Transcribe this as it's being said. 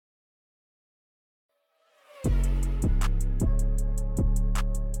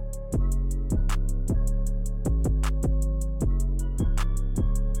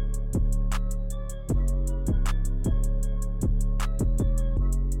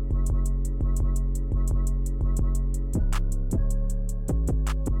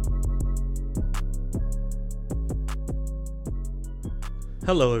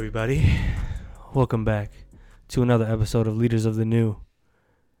Hello, everybody. Welcome back to another episode of Leaders of the New.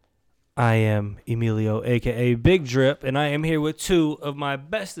 I am Emilio, a.k.a. Big Drip, and I am here with two of my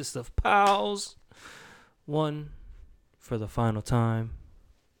bestest of pals. One for the final time.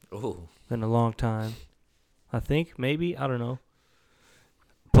 Ooh. Been a long time. I think, maybe, I don't know.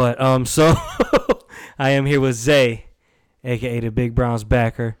 But, so, I am here with Zay, a.k.a. the Big Browns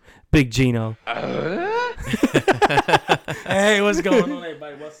backer, Big Gino. Hey, what's going on,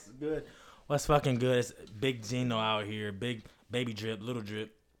 everybody? What's good? What's fucking good? It's Big Gino out here. Big Baby Drip, Little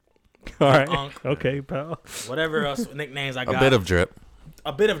Drip. All right. Unk. Okay, pal. Whatever else nicknames I got. A bit of drip.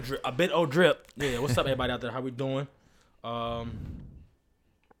 A bit of drip. Yeah, what's up, everybody out there? How we doing? I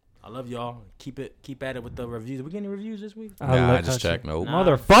love y'all. Keep at it with the reviews. We getting any reviews this week? Nah, I just checked. Nope.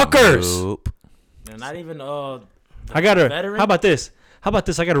 Motherfuckers! Nope. And not even I got a. veteran? How about this?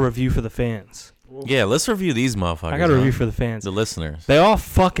 I got a review for the fans. Yeah, let's review these motherfuckers. I got a review for the fans. the listeners. They all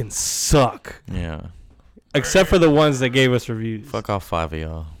fucking suck, Yeah. except for the ones that gave us reviews. Fuck all 5 of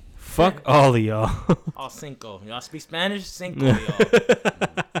y'all. Fuck all of y'all. All cinco. Y'all speak Spanish? Cinco,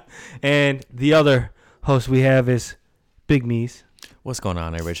 y'all. And the other host we have is Big Mees. What's going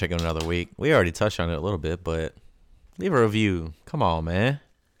on, everybody? Checking another week. We already touched on it a little bit, but leave a review. Come on, man.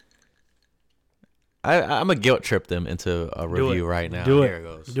 I'm going to guilt trip them into a review right now. Do it. Here it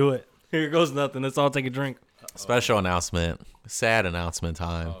goes. Do it. Here goes nothing. Let's all take a drink. Special announcement. Sad announcement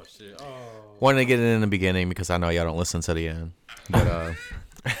time. Oh, shit. Oh. Wanted to get it in the beginning because I know y'all don't listen to the end. But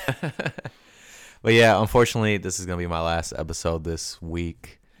but yeah, unfortunately, this is gonna be my last episode this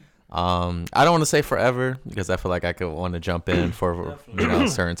week. I don't want to say forever because I feel like I could want to jump in for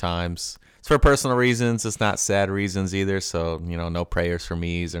certain times. It's for personal reasons. It's not sad reasons either. So no prayers for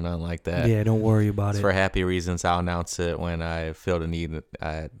me's or nothing like that. Yeah, don't worry about It's it. for happy reasons. I'll announce it when I feel the need.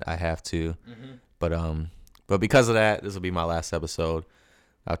 I have to. Mm-hmm. But because of that, this will be my last episode.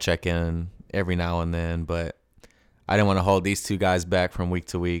 I'll check in every now and then, but I didn't want to hold these two guys back from week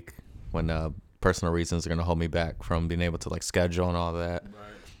to week when personal reasons are going to hold me back from being able to schedule and all that. Right.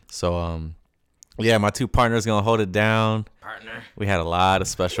 So, yeah, my two partners going to hold it down. Partner. We had a lot of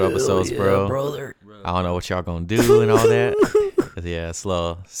special episodes, bro. brother. I don't know what y'all going to do and all that. Yeah, it's a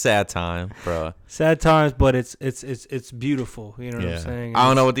little sad time, bro. Sad times, but it's beautiful. You know what I'm saying? I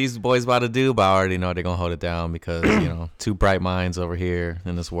don't know what these boys about to do, but I already know they're going to hold it down because, two bright minds over here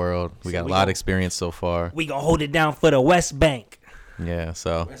in this world. We got a lot of experience so far. We gonna hold it down for the West Bank. Yeah,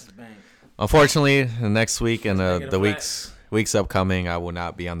 so West Bank. unfortunately, the next week and the Negative weeks upcoming, I will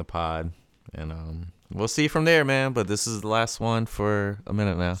not be on the pod. And we'll see from there, man. But this is the last one for a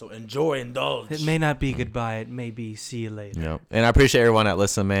minute now. So enjoy, indulge. It may not be goodbye. It may be see you later. Yep. And I appreciate everyone that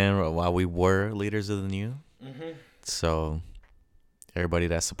listened, man, while we were leaders of the new. Mm-hmm. So everybody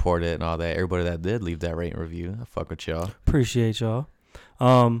that supported and all that, everybody that did leave that rate and review, I fuck with y'all. Appreciate y'all.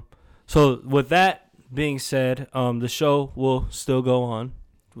 So with that being said, the show will still go on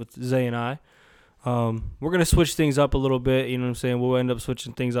with Zay and I. We're gonna switch things up a little bit. You know what I'm saying? We'll end up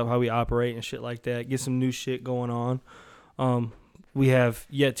switching things up, how we operate and shit like that. Get some new shit going on. We have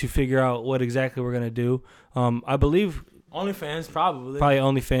yet to figure out what exactly we're gonna do. I believe OnlyFans, probably.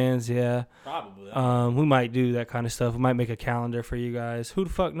 OnlyFans. Yeah. Probably. We might do that kind of stuff. We might make a calendar for you guys. Who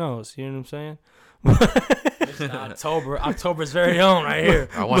the fuck knows? You know what I'm saying? October's very own right here.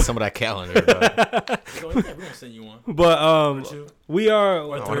 I want some of that calendar, bro. We're gonna send you one. But we are. I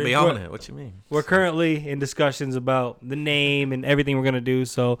want to be on it. What you mean? We're currently in discussions about the name and everything we're gonna do.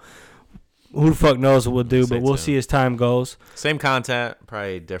 So who the fuck knows what we'll do? Stay But we'll tuned. see as time goes. Same content,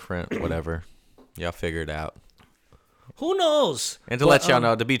 probably different, whatever. Y'all figure it out. Who knows? And to let y'all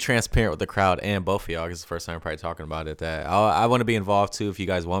know, to be transparent with the crowd and both of y'all, because it's the first time I'm probably talking about it, that I want to be involved too if you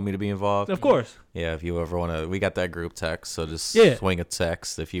guys want me to be involved. Of course. Yeah, if you ever want to, we got that group text, so just Yeah. swing a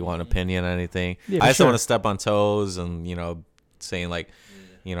text if you want an opinion on anything. Yeah, I for just don't sure. want to step on toes and, saying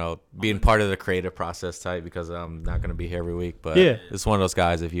being part of the creative process type because I'm not going to be here every week. But Yeah. it's one of those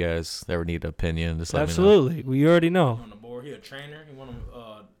guys, if you guys ever need an opinion, just let me know. Absolutely. We already know. On the board, he a trainer. He one of them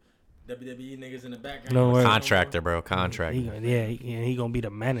WWE niggas in the background. No way. Contractor, bro, contractor. He gonna be the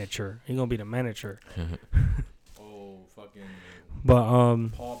manager. He gonna be the manager. Oh, fucking But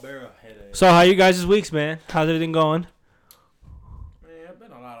Paul Bearer head. so how you guys' weeks, man? How's everything going? Man, it's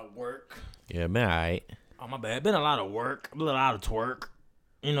been a lot of work. Yeah, man, all right. Oh, my bad. Been a lot of work. Been a lot of twerk.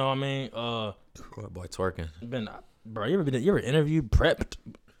 You know what I mean? What boy twerking? Bro, you ever interviewed, prepped?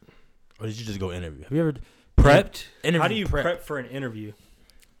 Or did you just go interview? Have you ever Prepped? interview? How do you prep for an interview?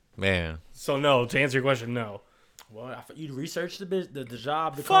 Man. So no, to answer your question, no. Well, you research the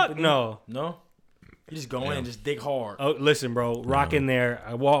job, the Fuck company? no. No? You just go in and just dig hard. Oh, listen, bro. Rock in there.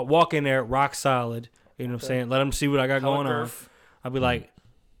 I walk in there, rock solid. You know what I'm saying? Let them see what I got going on. I'll be like,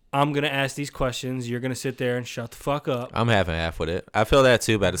 I'm gonna ask these questions. You're gonna sit there and shut the fuck up. I'm half and half with it. I feel that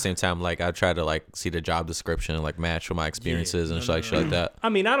too, but at the same time, like I try to like see the job description and like match with my experiences and shit like that. I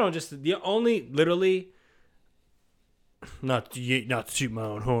mean, I don't just the only literally. Not to shoot my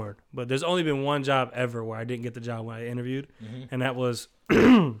own horn, but there's only been one job ever where I didn't get the job when I interviewed, and that was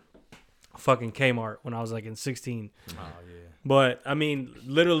fucking Kmart when I was like in 16. Oh yeah. But I mean,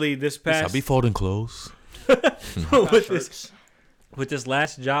 literally this past. I'll be folding clothes. with this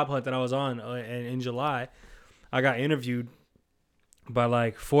last job hunt that I was on in July, I got interviewed by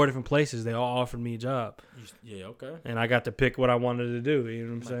like 4 different places. They all offered me a job. Yeah, okay. And I got to pick what I wanted to do. You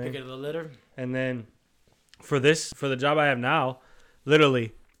know what I'm saying? Pick it of the litter. And then for the job I have now,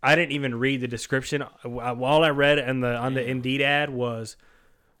 literally, I didn't even read the description. All I read on the Indeed ad was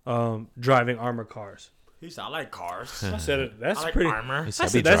driving armored cars. He said, I like cars. I said, that's I like pretty. armor. He said,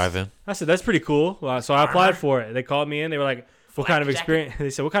 I'll be driving. I said, that's pretty cool. So I applied for it. They called me in. They were like, what kind of experience? They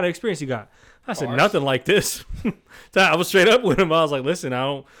said, what kind of experience you got? I said, nothing like this. I was straight up with him. I was like, listen, I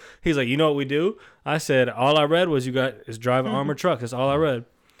don't. He's like, you know what we do? I said, all I read was you got is driving armored trucks. That's all I read.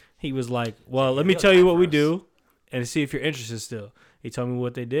 He was like, well, let me tell you what we do and see if you're interested still. He told me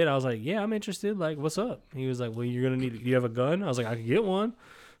what they did. I was like, yeah, I'm interested. Like, what's up? He was like, well, you're going to need, do you have a gun? I was like, I can get one.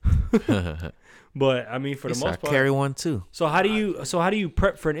 But I mean, for the most part, carry one too. So how do you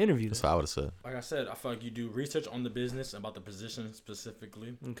prep for an interview? That's what I would have said. Like I said, I feel like you do research on the business about the position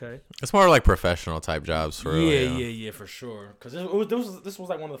specifically. Okay. It's more like professional type jobs for Yeah, for sure. Because this was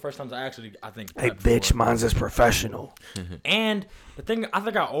like one of the first times I think. Hey, bitch, mine's is professional. And the thing, I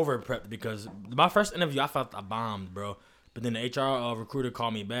think I over prepped because my first interview, I felt I bombed, bro. But then the HR recruiter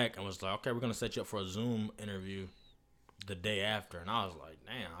called me back and was like, "Okay, we're gonna set you up for a Zoom interview the day after." And I was like,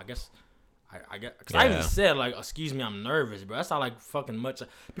 "Damn, I guess." I even said like, "Excuse me, I'm nervous, bro." That's not like fucking much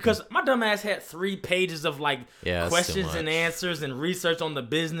because my dumb ass had 3 pages of like questions and answers and research on the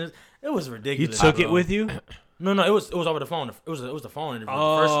business. It was ridiculous. You took it with you? No, it was over the phone. It was the phone interview.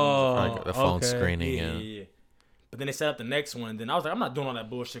 Oh, the first one like the phone screening. Yeah. But then they set up the next one. And then I was like, I'm not doing all that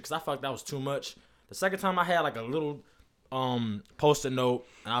bullshit because I felt like that was too much. The second time I had like a little post-it note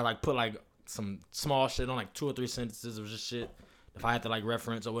and I like put like some small shit on like 2 or 3 sentences. It was just shit if I had to like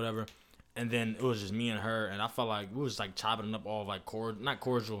reference or whatever. And then it was just me and her, and I felt like we was like chopping up all like not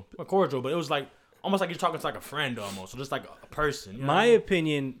cordial, but it was like almost like you're talking to like a friend almost, so just like a person. You know My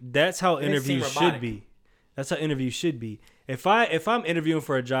opinion, that's how interviews should be. That's how interviews should be. If I'm interviewing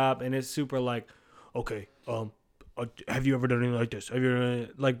for a job and it's super like, okay, have you ever done anything like this? Have you ever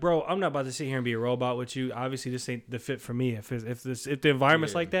like, bro? I'm not about to sit here and be a robot with you. Obviously, this ain't the fit for me. If the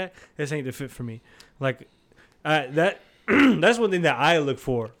environment's like that, this ain't the fit for me. Like that. That's one thing that I look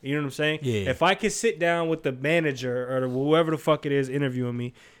for. You know what I'm saying? Yeah. If I could sit down with the manager or whoever the fuck it is interviewing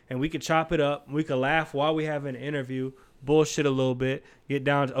me, and we could chop it up, we could laugh while we have an interview, bullshit a little bit, get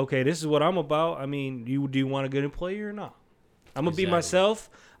down to, okay, this is what I'm about. I mean, do you want a good employee or not? I'm gonna be myself.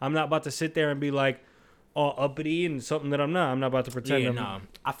 I'm not about to sit there and be like all uppity and something that I'm not. I'm not about to pretend.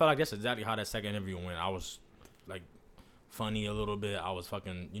 I felt like that's exactly how that second interview went. I was like funny a little bit. I was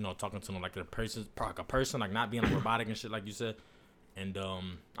fucking, talking to them like a person, like not being like robotic and shit like you said. And I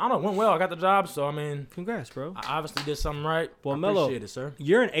don't know, it went well. I got the job, so I mean, congrats, bro. I obviously did something right. Well, I Mello, appreciate it, sir.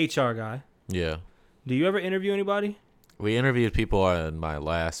 You're an HR guy. Yeah. Do you ever interview anybody? We interviewed people in my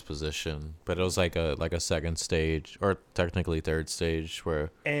last position, but it was like a second stage or technically third stage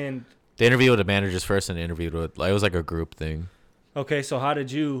where and they interviewed with the managers first and interviewed with it was like a group thing. Okay, so how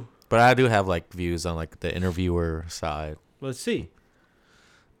did you? But I do have like views on like the interviewer side. Let's see.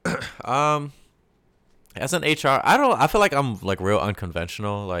 As an HR, I feel like I'm like real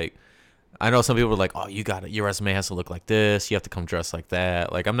unconventional. Like I know some people are like, oh, your resume has to look like this. You have to come dressed like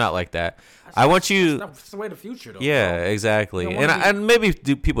that. Like I'm not like that. I want you. That's the way of the future, though. Yeah, bro. Exactly. And maybe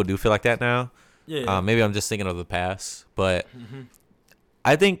people do feel like that now. Yeah. Maybe I'm just thinking of the past, but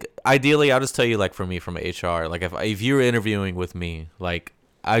I think ideally I'll just tell you like for me from HR, like if you were interviewing with me, like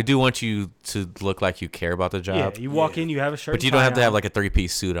I do want you to look like you care about the job. Yeah, you walk in, you have a shirt. But you don't have to have like a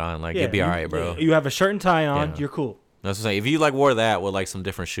 3-piece suit on. Like it'd be all right, bro. You have a shirt and tie on. Yeah. You're cool. That's what I'm saying. If you like wore that with like some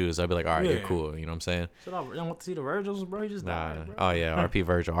different shoes, I'd be like, all right, you're cool. You know what I'm saying? You don't want to see the Virgils, bro. You just died, bro. Oh yeah, RP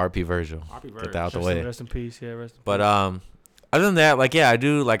Virgil. Get that out the way. Rest in peace. Yeah, rest in peace. But other than that, like I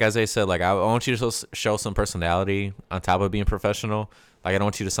do, like as I said, like I want you to show some personality on top of being professional. Like I don't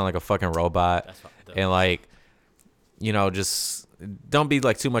want you to sound like a fucking robot. And like, just don't be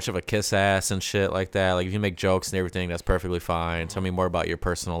like too much of a kiss ass and shit like that. Like if you make jokes and everything, that's perfectly fine. Tell me more about your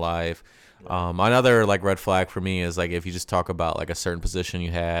personal life. Another like red flag for me is like if you just talk about like a certain position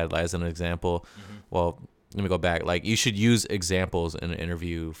you had, like, as an example. Well, let me go back. Like you should use examples in an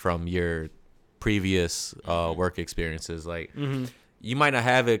interview from your previous work experiences. Like you might not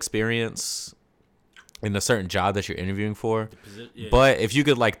have experience in a certain job that you're interviewing for, Yeah. but if you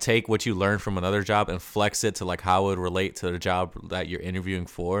could like take what you learned from another job and flex it to like how it would relate to the job that you're interviewing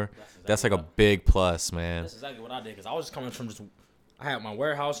for, that's like a big plus, man. That's exactly what I did, because I was just coming from I had my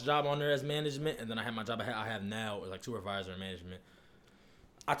warehouse job on there as management, and then I had my job I have now as like supervisor and management.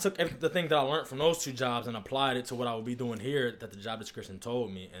 I took the thing that I learned from those 2 jobs and applied it to what I would be doing here that the job description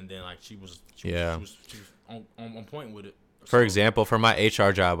told me, and then like she was on point with it. For example, for my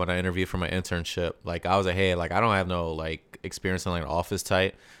HR job, when I interviewed for my internship, like I was like, hey, like I don't have no like experience in like an office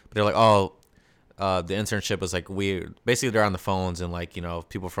type, but they're like, oh, the internship is like weird. Basically, they're on the phones and like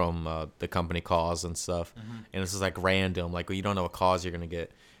people from the company calls and stuff, and it's just like random, like you don't know what calls you're gonna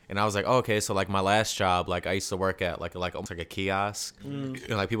get. And I was like, oh, okay, so like my last job, like I used to work at like almost like a kiosk, and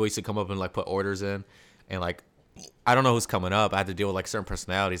like people used to come up and like put orders in, and like I don't know who's coming up. I had to deal with like certain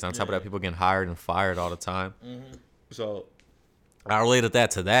personalities. On top of that, people getting hired and fired all the time. So I related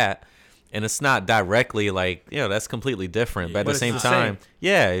that to that, and it's not directly like that's completely different. But at the same time,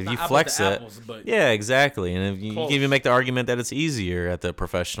 if you flex it, exactly. And if you can even make the argument that it's easier at the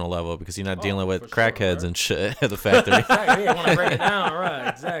professional level because you're not dealing with crackheads and shit at the factory. Exactly. Yeah, want to break it down, right?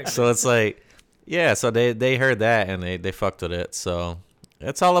 Exactly. So it's like, so they heard that and they fucked with it. So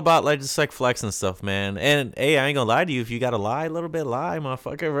it's all about like just like flexing stuff, man. And hey, I ain't gonna lie to you. If you gotta lie a little bit, lie,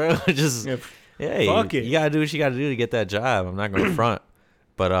 motherfucker, bro. Just fuck it. You gotta do what you gotta do to get that job. I'm not gonna front,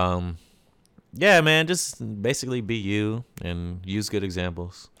 but yeah, man, just basically be you and use good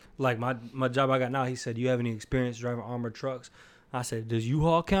examples. Like my job I got now, he said, "You have any experience driving armored trucks?" I said, "Does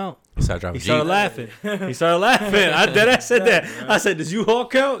U-Haul count?" He started laughing. I said that. I said, "Does U-Haul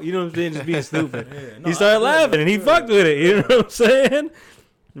count?" You know what I'm saying? Just being stupid. He started laughing and he fucked with it. You know what I'm saying?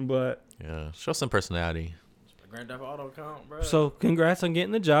 But yeah, show some personality. Grand Theft Auto count, bro. So congrats on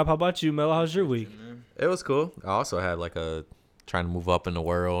getting the job. How about you, Melo? How's your week? It was cool. I also had like trying to move up in the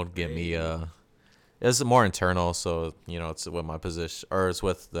world, get me it's more internal, so it's with my position or it's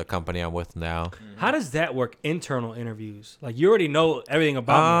with the company I'm with now. How does that work? Internal interviews, like you already know everything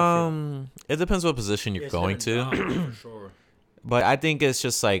about me. It depends what position you're going to. For sure. But I think it's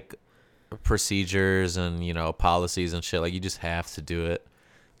just like procedures and policies and shit. Like you just have to do it.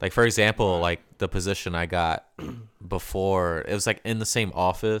 Like for example, like the position I got before, it was like in the same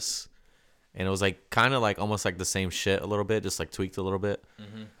office, and it was like kind of like almost like the same shit a little bit, just like tweaked a little bit.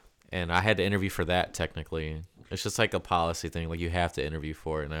 And I had to interview for that technically. It's just like a policy thing. Like you have to interview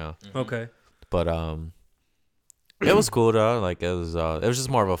for it now. Okay. But it was cool though. Like it was just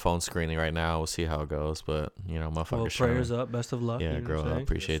more of a phone screening right now. We'll see how it goes. But motherfuckers. Well, prayers up. Best of luck. Yeah, girl, I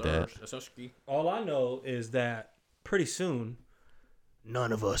appreciate that. All I know is that pretty soon,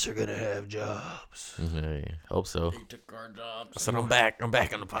 none of us are gonna have jobs. Yeah, hope so. They took our jobs. I said I'm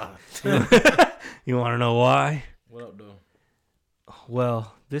back in the pod. You want to know why? What up, though?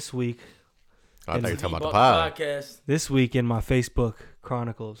 Well, this week. I thought you were talking about the pod. Podcast. This week in my Facebook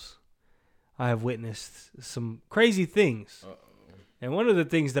chronicles, I have witnessed some crazy things. Uh-oh. And one of the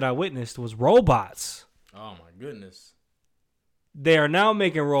things that I witnessed was robots. Oh my goodness. They are now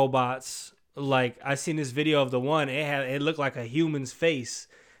making robots. Like I seen this video of the one. It looked like a human's face,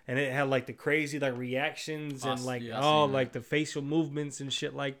 and it had like the crazy like reactions and like like the facial movements and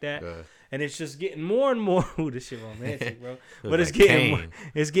shit like that. And it's just getting more and more. Ooh, this shit romantic, bro. But it's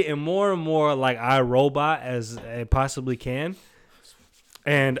getting more and more like iRobot as it possibly can.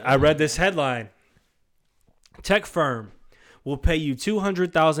 And I read this headline: tech firm will pay you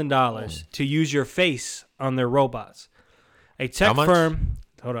 $200,000 to use your face on their robots. A tech firm.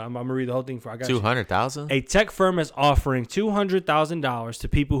 Hold on, I'm gonna read the whole thing for I got 200,000. A tech firm is offering $200,000 to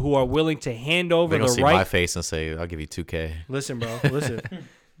people who are willing to hand over the see my face and say, "I'll give you $2K." Listen, bro. Listen.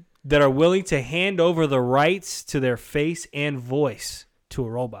 That are willing to hand over the rights to their face and voice to a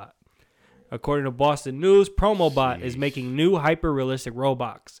robot. According to Boston News, Promobot is making new hyper-realistic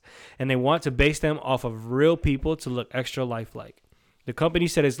robots, and they want to base them off of real people to look extra lifelike. The company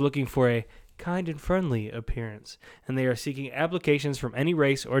said it's looking for a kind and friendly appearance, and they are seeking applications from any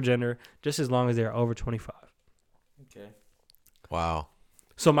race or gender just as long as they are over 25. Okay. Wow.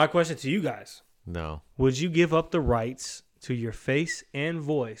 So my question to you guys. No. Would you give up the rights to your face and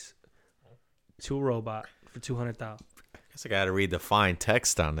voice to a robot for $200,000? I guess I got to read the fine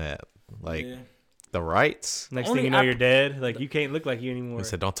text on that. Like, the rights. Next thing you know, you're dead. Like, you can't look like you anymore. They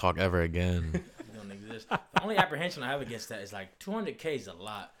said, don't talk ever again. You don't exist. The only apprehension I have against that is like $200K is a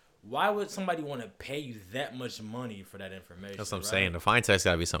lot. Why would somebody want to pay you that much money for that information? That's what I'm saying. The fine text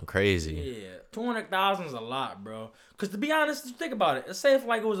got to be something crazy. Yeah, $200,000 is a lot, bro. Because to be honest, think about it. Let's say if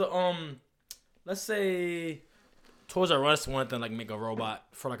like it was a let's say Toys R Us wanted to like make a robot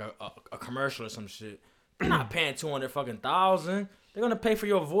for like a commercial or some shit. They're not paying $200,000. they're gonna pay for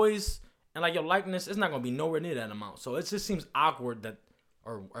your voice and like your likeness. It's not gonna be nowhere near that amount. So it just seems awkward that,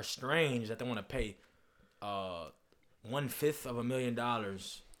 or strange that they want to pay, 1/5 of $1 million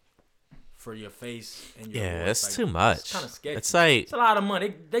for your face and your voice. It's like, too much. It's kind of sketchy. It's like it's a lot of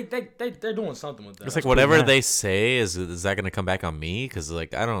money. They're doing something with that. it's like whatever they say is that gonna come back on me? Because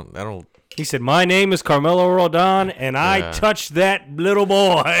like I don't. He said, "My name is Carmelo Roldan, and I touched that little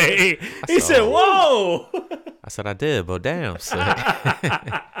boy." He said, "Whoa!" I said I did, but damn. So.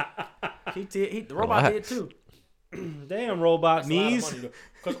 He did. The robot did too. Damn, robot knees.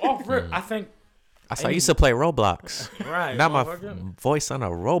 Because off rip, I think. I used to play Roblox. Right. Not my voice on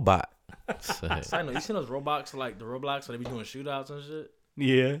a robot. I know. You seen those Roblox, like the Roblox, so they be doing shootouts and shit?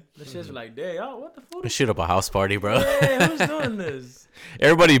 Yeah. The shit's like, damn, y'all, what the fuck? We shoot up a house party, bro. Yeah, who's doing this?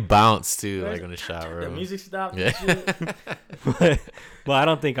 Everybody bounced too, like in the shower. The music stopped. Yeah. And but shit. I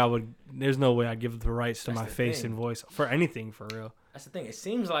don't think I would. There's no way I'd give the rights to my the face thing. and voice for anything for real. That's the thing. It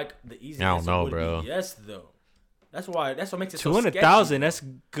seems like the easy I don't answer know, would bro. be yes, though. That's what makes it so 200,000. sketchy. That's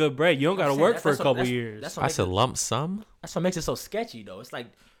good bread. You don't got to work for a couple years. That's I what makes said it, lump sum. that's what makes it so sketchy, though. It's like,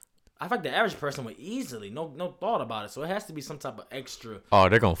 I feel like the average person would easily, no thought about it. So it has to be some type of extra. Oh,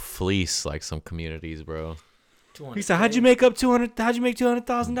 they're gonna fleece like some communities, bro. He said, "How'd you make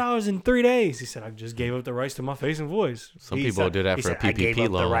 $200,000 in 3 days?" He said, "I just gave up the rights to my face and voice." Some people do that for a PPP I gave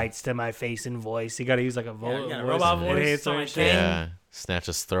up loan. the rights to my face and voice. He got to use like a robot voice, enhancer something and shit. Yeah, snatch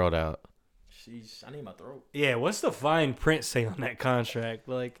his throat out. Sheesh, I need my throat. Yeah, what's the fine print say on that contract?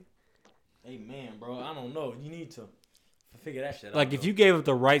 Like, Hey, man, bro, I don't know. You need to figure that shit out. like if you gave up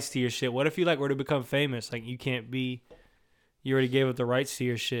the rights to your shit, what if you like were to become famous? Like, you can't be. You already gave up the rights to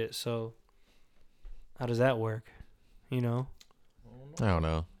your shit, so how does that work? You know. I don't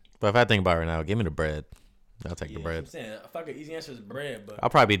know. But if I think about it right now, give me the bread. I'll take the bread. I'm saying, I feel like an easy answer is bread, but I'll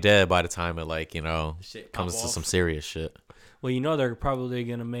probably be dead by the time it shit comes pop to off. some serious shit. Well, you know they're probably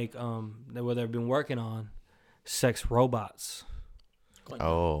gonna make what they've been working on, sex robots.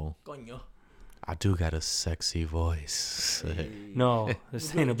 Oh, Coño. I do got a sexy voice. No,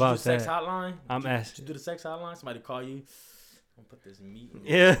 this ain't about Did you do the that. sex hotline? I'm Did asking. you do the sex hotline? Somebody call you. I'm gonna put this meat. In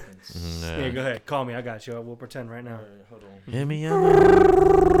Yeah. Nah. Yeah, go ahead. Call me. I got you. We'll pretend right now. Alright, hold on. Hit me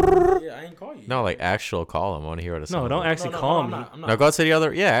up. Yeah, I ain't call you. No, like actual call him. I want to hear what it No, sounds don't like. actually No, call I'm me. not, I'm No, not. go to the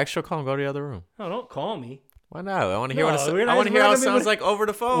other. Yeah, actual call him. Go to the other room. No, don't call me. Why not? I want to hear No, what it, we're not- I want to we're hear not how it gonna be sounds able like over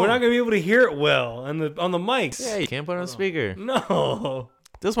the phone. We're not gonna be able to hear it well on the mics. Yeah, you can't put it on speaker. No.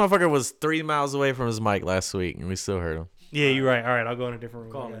 This motherfucker was 3 miles away from his mic last week, and we still heard him. Yeah, you're right. All right, I'll go in a different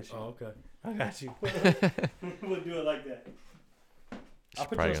room. Call I me. got you. Oh, okay. I got you. We'll do it like that. I'll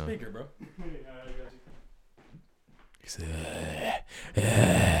put you probably on gonna- speaker, bro. All right, I got you. He said,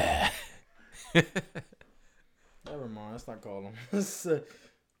 Never mind. Let's not call him.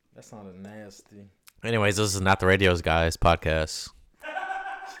 That sounded nasty. anyways, this is Not the Radios Guys podcast.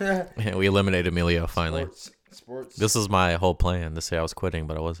 We eliminated Emilio finally. Sports. This is my whole plan to say I was quitting,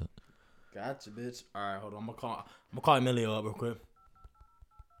 but I wasn't. Gotcha, bitch. All right, hold on. I'm gonna call Emilio up real quick.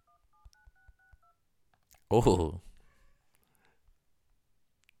 Oh,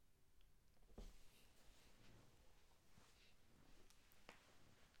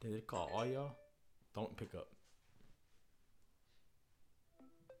 Did it call all y'all? Don't pick up.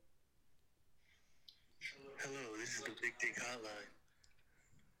 Hello, this is the Big Dick Hotline.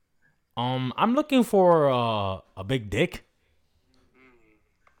 I'm looking for a big dick.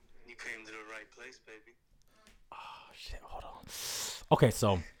 You came to the right place, baby. Oh shit! Hold on. Okay,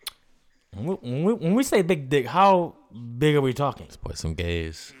 so when we say big dick, how big are we talking? boy, some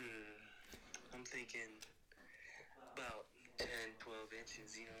gays. I'm thinking about 10, 12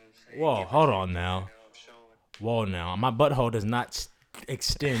 inches, you know what I'm saying? Whoa, Give or hold take, on now. you know, I'm showing. Whoa, now my butthole does not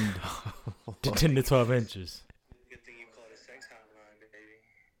extend to 10 to 12 inches. Good thing you called a sex hotline, baby.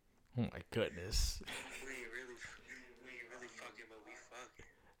 Oh my goodness. We ain't really fucking, but we fucking.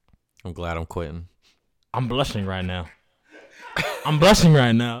 I'm glad I'm quitting. I'm blushing right now. I'm blushing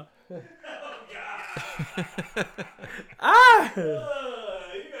right now.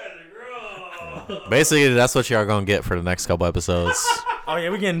 Basically, that's what y'all gonna get for the next couple episodes. Oh yeah,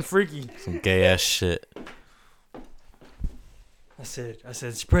 we're getting freaky. Some gay ass shit. I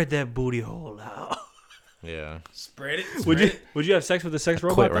said, spread that booty hole out. Yeah. Spread it. Would you have sex with a sex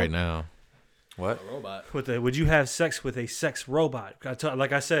robot? Quit though? right now. What? A robot. Would you have sex with a sex robot?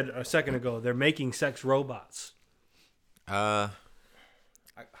 Like I said a second ago, they're making sex robots. How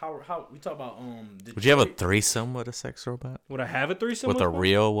we talk about Would you have a Detroit? threesome with a sex robot? Would I have a threesome With a one?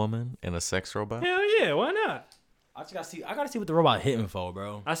 real woman and a sex robot? Hell yeah, why not? I gotta see what the robot hitting for,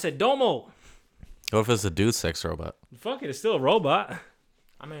 bro. I said domo. What if it's a dude sex robot? Fuck it, it's still a robot.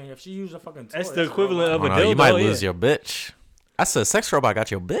 I mean, if she used a fucking toy, That's the it's a equivalent robot. of I a don't know, dildo. you might yeah. lose your bitch. I said, sex robot got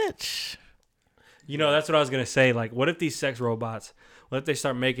your bitch. You know, that's what I was gonna say. Like, what if these sex robots? What if they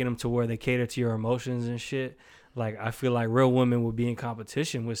start making them to where they cater to your emotions and shit? Like, I feel like real women would be in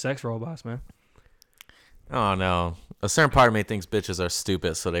competition with sex robots, man. Oh no, a certain part of me thinks bitches are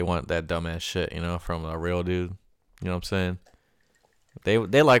stupid, so they want that dumbass shit, you know, from a real dude. You know what I'm saying?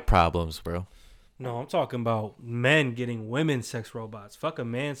 They like problems, bro. No, I'm talking about men getting women sex robots. Fuck a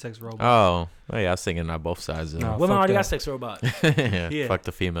man sex robot. Oh, yeah, I was thinking on both sides. No. Women fuck already that. got sex robots. Yeah. Fuck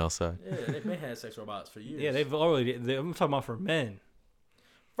the female side. Yeah, they've been had sex robots for years. Yeah, I'm talking about for men.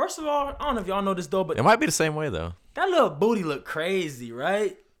 First of all, I don't know if y'all know this though, but It might be the same way though. that little booty look crazy,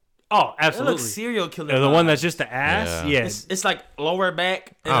 right? Oh, It absolutely. looks serial killer. The one vibes. that's just the ass. Yeah. Yeah. It's like lower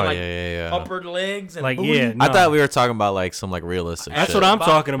back and Oh like yeah. upper legs and Like, booty. yeah. I No. thall we were talking about like some like realistic. That's shit. what I'm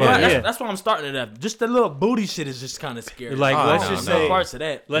talking about. Yeah, Yeah. that's why I'm starting it up. Just the little booty shit is just kind of scary. Like, Oh, let's no, just no. say, parts of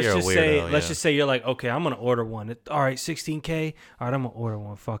that. let's You're a just say, weirdo, let's yeah. just say you're like, okay, I'm gonna order one. All right, 16K. All right, I'm gonna order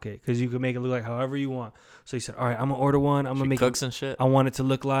one. Fuck it, because you can make it look like however you want. So you said, all right, I'm gonna order one. I'm gonna She make cooks it. and shit. I want it to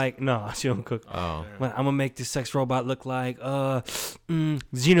look like no, she don't cook. Oh, But I'm gonna make this sex robot look like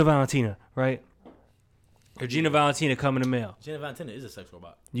Gina Valentina, right? Or Gina Valentina come in the mail. Gina Valentina is a sex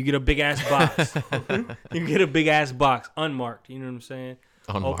robot. You get a big ass box. You get a big ass box, unmarked. You know what I'm saying?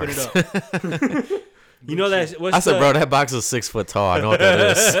 Open it up. You know that what's I said, the, bro, that box is 6 foot tall. I know what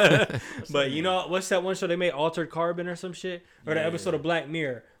that is. But you know what's that one show they made Altered Carbon or some shit, or the Yeah. episode of Black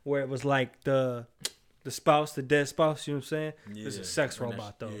Mirror where it was like the spouse, the dead spouse. You know what I'm saying? It's a sex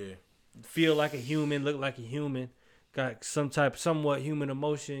robot though. Yeah. Feel like a human, look like a human, got some type, somewhat human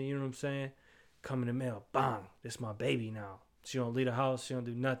emotion. You know what I'm saying? Come in the mail, bang! This my baby now. She don't leave the house. She don't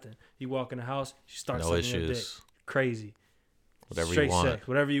do nothing. You walk in the house, she starts No sucking your dick. issues. Crazy. Whatever Straight you want. sex,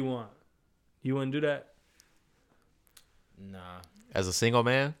 whatever you want. You wouldn't do that? Nah. As a single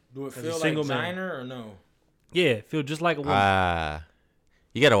man, Do it As a feel like single man. Gina or no? Yeah, feel just like a woman.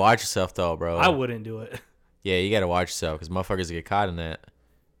 you gotta watch yourself though, bro. I wouldn't do it. Yeah, you gotta watch yourself because motherfuckers get caught in that.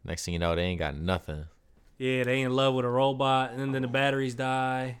 Next thing you know, they ain't got nothing. Yeah, they in love with a robot, and then the batteries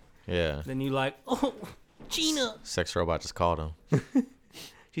die. Yeah. Then you like, oh, Gina. Sex robot just called him.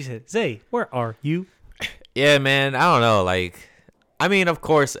 She said, Zay, where are you? Yeah, man. I don't know. Like, I mean, of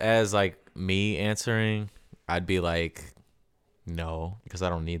course, as like me answering, I'd be like, no, because I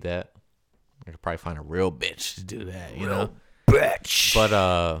don't need that. I could probably find a real bitch to do that, you know? Bitch.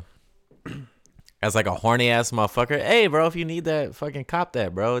 But as like a horny ass motherfucker, hey, bro, if you need that, fucking cop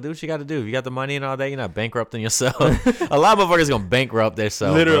that, bro. Do what you got to do. If you got the money and all that, you're not bankrupting yourself. A lot of motherfuckers gonna bankrupt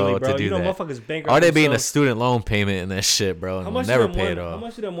themselves, Literally, bro. to do You know, that. motherfuckers bankrupt. Or they be in a themselves. student loan payment and that shit, bro, and How will much never do them pay it How off.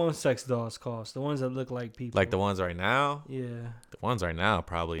 much do them one sex dolls cost? The ones that look like people. Like the ones right now. Yeah. The ones right now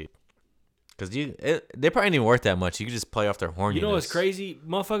probably, because they probably ain't even worth that much. You can just play off their horniness. You know what's crazy?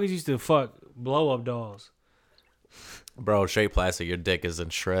 Motherfuckers used to fuck blow up dolls. Bro, straight plastic. Your dick is in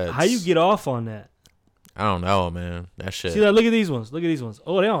shreds. How you get off on that? I don't know, man. That shit. See that? Look at these ones. Look at these ones.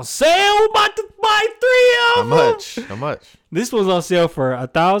 Oh, they on sale. We're about to buy 3 How of them. much? How much? This one's on sale for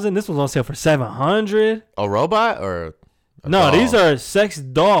 1,000. This one's on sale for 700. A robot or a No, doll? these are sex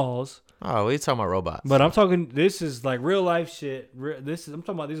dolls. Oh, we talking about robots. But I'm talking. This is like real life shit. I'm talking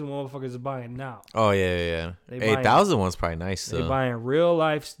about these motherfuckers are buying now. Oh yeah. They Hey, buying- 1,000 one's probably nice They though. buying real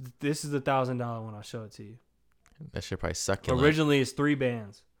life. This is the $1,000 one. I'll show it to you. That shit probably succulent. Originally, it's 3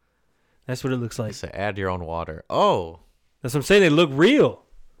 bands. That's what it looks like. It's a add your own water. Oh, That's what I'm saying. They look real.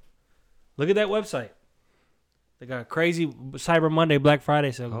 Look at that website. They got crazy Cyber Monday, Black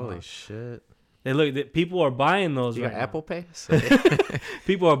Friday sale. going holy on. shit! They look. People are buying those You right got now. Apple Pay?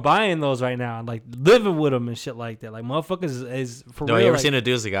 People are buying those right now, and like living with them and shit like that. Like motherfuckers is for No, real. you ever like, seen the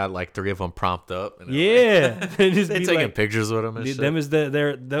dudes that got like 3 of them propped up? And they're Yeah, they just they be taking like, pictures with them and shit. them is I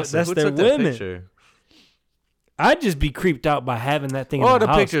said, that's who their took that women. picture? I'd just be creeped out by having that thing. Oh, in the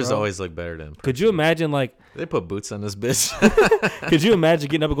house, pictures bro. always look better than. Could you imagine like? They put boots on this bitch. Could you imagine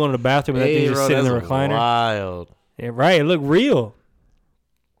getting up and going to the bathroom and that thing just bro, sitting in the that's recliner? Wild. Yeah, right. It looked real.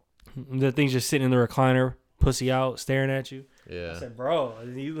 The thing's just sitting in the recliner, pussy out, staring at you. Yeah. I said, bro,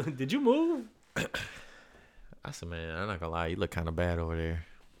 did you move? I said, man, I'm not gonna lie, you look kind of bad over there.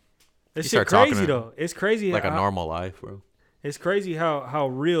 This You shit start talking crazy to- though. It's crazy. Like a how- normal life, bro. It's crazy how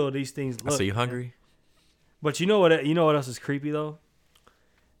real these things I look. said, you hungry? But you know what? You know what else is creepy though?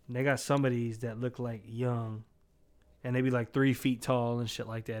 They got some of these that look like young, and they be like 3 feet tall and shit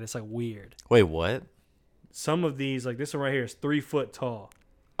like that. It's like weird. Wait, what? Some of these, like this one right here, is 3 foot tall.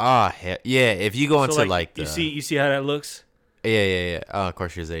 Ah, yeah. If you go into So, like the, you see how that looks? yeah. Oh, of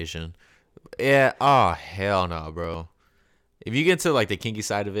course, she's Asian. Yeah. Oh, hell no, bro. If you get into like the kinky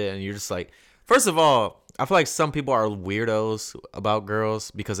side of it, and you're just like, First of all, I feel like some people are weirdos about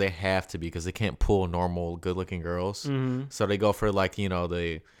girls because they have to be because they can't pull normal, good-looking girls. Mm-hmm. So they go for like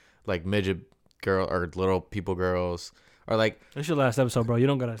the like midget girl or little people girls or like. That's your last episode, bro. You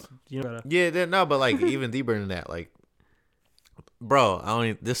don't gotta. Yeah, no, but like even deeper than that, like,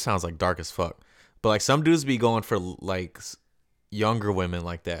 bro, this sounds like dark as fuck, but like some dudes be going for like younger women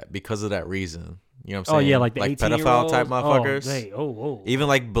like that because of that reason. You know what I'm saying? Oh yeah, like the pedophile type motherfuckers. Oh. Even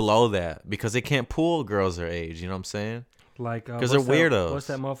like below that because they can't pull girls their age. You know what I'm saying? Like because they're weirdos. What's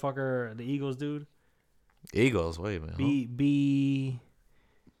that motherfucker? The Eagles dude. Eagles. Wait a minute.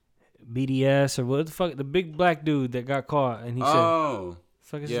 BDS or what the fuck? The big black dude that got caught and he said,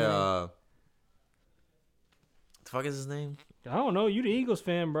 "Fuck is yeah. his name?" The fuck is his name? I don't know. You the Eagles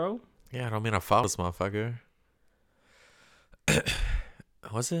fan, bro? Yeah, I don't mean I follow this motherfucker.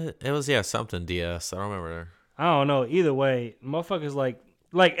 Was it? It was something DS. I don't remember. I don't know. Either way, motherfuckers like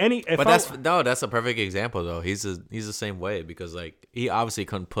any. But that's a perfect example though. He's the same way because like he obviously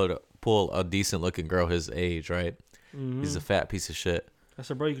couldn't pull a decent looking girl his age, right? Mm-hmm. He's a fat piece of shit. I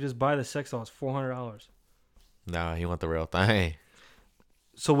said, bro, you could just buy the sex doll. It's $400. Nah, he want the real thing.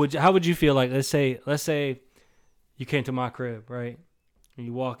 So how would you feel like? Let's say you came to my crib, right? And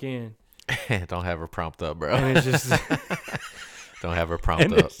you walk in. Don't have her prompt up, bro. And it's just don't have her prompt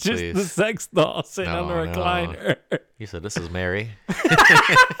and up, it's just please. the sex doll sitting on the recliner. He said, "This is Mary."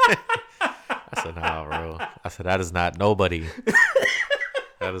 I said, "No, bro." I said, "That is not nobody.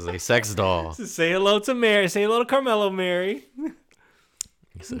 That is a sex doll." So say hello to Mary. Say hello to Carmelo, Mary.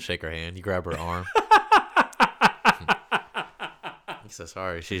 He said, "Shake her hand." You grab her arm. He said,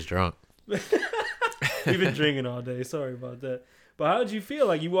 "Sorry, she's drunk." We've been drinking all day. Sorry about that. But how did you feel?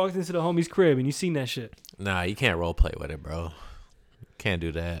 Like you walked into the homie's crib and you seen that shit? Nah, you can't role play with it, bro. Can't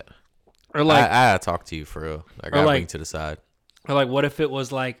do that. Or like I gotta talk to you for real. I gotta bring you to the side. Or like, what if it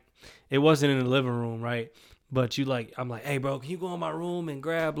was like, it wasn't in the living room, right? But you like, I'm like, hey, bro, can you go in my room and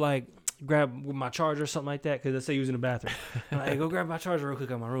grab my charger or something like that? Because let's say you was in the bathroom. I'm like, hey, go grab my charger real quick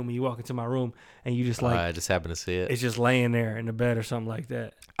out of my room. And you walk into my room and you just like, I just happen to see it. It's just laying there in the bed or something like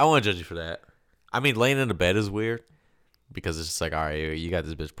that. I won't judge you for that. I mean, laying in the bed is weird because it's just like, all right, you got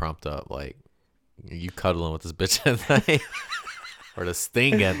this bitch pumped up. Like, you cuddling with this bitch at night or this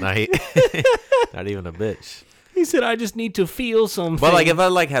thing at night. Not even a bitch. He said, I just need to feel something. But like, if I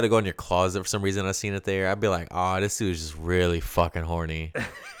like had to go in your closet for some reason, I seen it there, I'd be like, oh, this dude's just really fucking horny.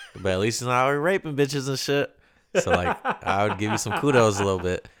 But at least he's not raping bitches and shit. So like, I would give you some kudos a little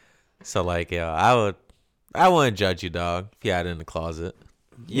bit. So like, yeah, I wouldn't judge you, dog. If you had it in the closet,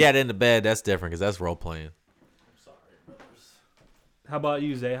 you had it in the bed. That's different because that's role playing. I'm sorry, brothers. How about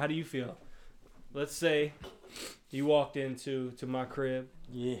you, Zay? How do you feel? Let's say you walked into my crib,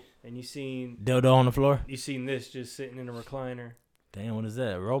 yeah, and you seen dildo on the floor. You seen this just sitting in a recliner. Damn, what is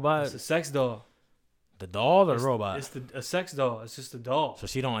that? A robot? It's a sex doll. The doll or the robot? It's a sex doll. It's just a doll. So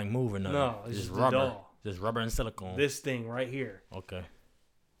she don't like move or nothing. No, it's just rubber. Doll. Just rubber and silicone. This thing right here. Okay.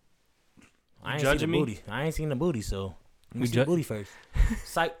 I ain't judging seen the me? booty. I ain't seen the booty, so We we see the booty first.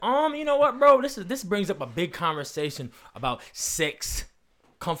 It's like, you know what, bro? This brings up a big conversation about sex,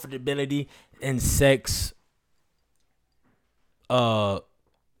 comfortability, and sex.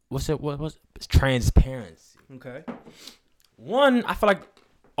 What's it? What's transparency? Okay. One, I feel like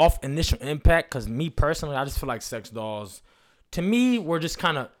off initial impact, because me personally, I just feel like sex dolls, to me, were just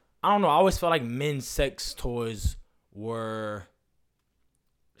kind of, I don't know, I always felt like men's sex toys were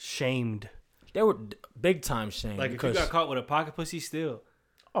shamed. They were big time shamed. Like if you got caught with a pocket pussy, still.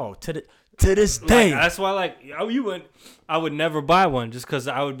 Oh, to this day. Like, that's why, like, I would never buy one just because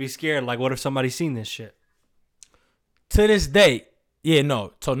I would be scared. Like, what if somebody seen this shit? To this day, yeah,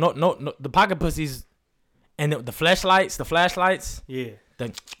 no. So no, the pocket pussies and the flashlights. Yeah.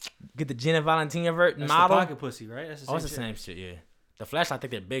 Get the Jenna Valentina model. That's the pocket pussy, right? That's the same it's the same shit, yeah. The flashlight, I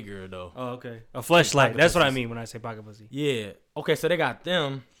think they're bigger, though. Oh, okay. A flashlight. That's what I mean when I say pocket pussy. Yeah. Okay, so they got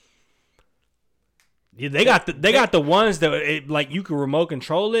them. Yeah, they got the ones that like you can remote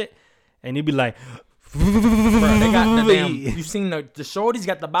control it, and you'd be like, Bro, they got the damn. You seen the shorties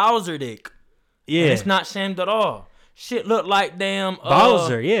got the Bowser dick. Yeah, and it's not shamed at all. Shit look like damn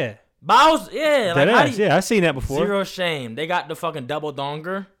Bowser. Yeah, Bowser. Yeah, like yeah, I seen that before. Zero shame. They got the fucking double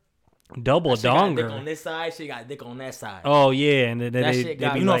donger. Double donger. Got dick on this side, she got dick on that side. Oh yeah, and that shit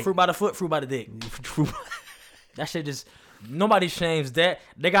got you know like, fruit by the foot, fruit by the dick. That shit just nobody shames that.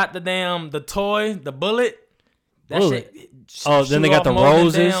 They got the toy, the bullet. That shit. Oh, then they got the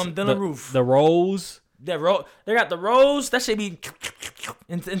roses. The roof. The rose. They got the rose. That shit be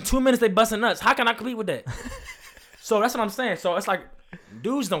in 2 minutes they busting nuts. How can I compete with that? So that's what I'm saying. So it's like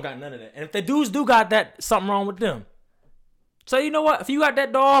dudes don't got none of that, and if the dudes do got that, something wrong with them. So you know what? If you got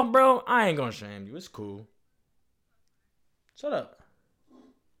that dog, bro, I ain't gonna shame you. It's cool. Shut up.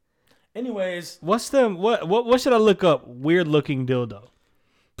 Anyways, What should I look up? Weird looking dildo.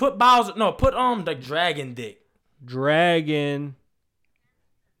 put Bowser. No, put the dragon dick. Dragon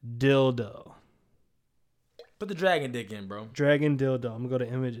dildo. Put the dragon dick in, bro. Dragon dildo. I'm gonna go to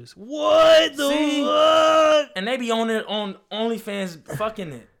images. What the See? fuck? And they be on it on OnlyFans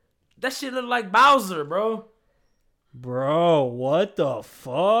fucking it. That shit look like Bowser, bro. Bro, what the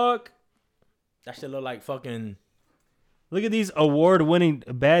fuck? That shit look like fucking Look at these award-winning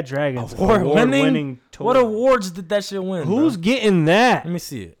bad dragons. award-winning toy. What awards did that shit win? Who's bro? getting that? Let me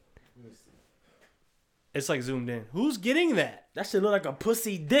see it. It's like zoomed in. Who's getting that? That shit look like a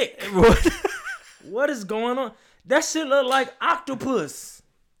pussy dick. What? What is going on? That shit look like octopus.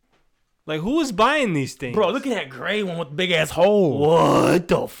 Like, who is buying these things? Bro, look at that gray one with the big ass hole. What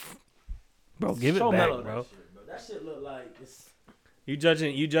the Bro, give it So back, mellow, bro. That shit look like it's... You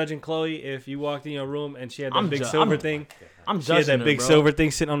judging Chloe if you walked in your room and she had that I'm big ju- silver I'm- thing? I'm She had judging that big bro. silver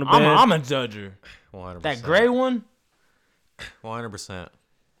thing sitting on the bed. I'm a judger. 100%. That gray one? 100%.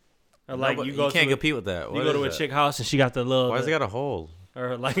 Or like No, you you go can't to compete with that. you What go to is a that? chick house and she got the little Why does it got a hole?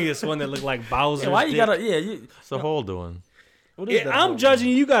 or like this one that looked like Bowser's Yeah, why you dick. gotta... Yeah, you... What's the hole doing? What is that I'm hole? judging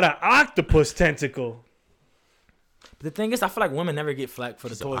you got an octopus tentacle. The thing is, I feel like women never get flack for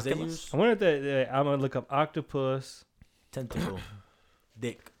the Is it toys they Oculus? use. I wonder if I'm gonna look up octopus Tentacle.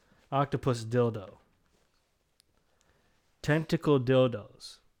 Dick. octopus dildo. Tentacle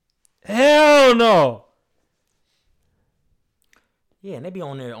dildos. Hell no. Yeah, and they be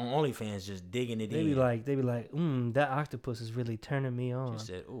on there on OnlyFans just digging it They in. be like, that octopus is really turning me on. She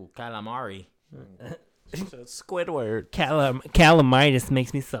said, ooh, calamari. Squidward. Calamitis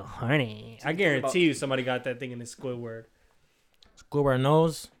makes me so horny. I guarantee you somebody got that thing in the Squidward. Squidward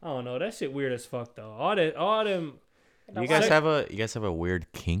nose. I don't know. That shit weird as fuck though. All them You guys have a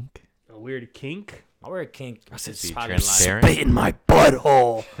weird kink? a weird kink. I wear a kink. I Is said he probably transparent? Spit in my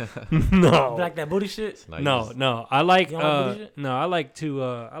butthole. no. like that booty shit. No. I like You don't like booty shit? no. I like to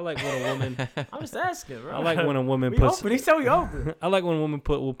I like when a woman. I'm just asking, bro. I like when a woman we puts. open. He said we open. I like when a woman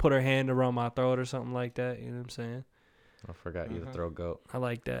will put her hand around my throat or something like that. You know what I'm saying? I forgot you the throat goat. I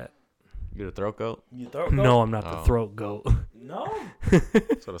like that. You the throat goat? You throat goat? No, I'm not the Oh. throat goat. No.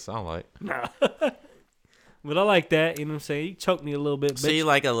 That's what it sound like. But I like that. You know what I'm saying? You choke me a little bit. So Bitch. you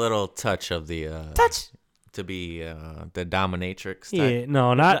like a little touch of the Touch. to be the dominatrix type? Yeah,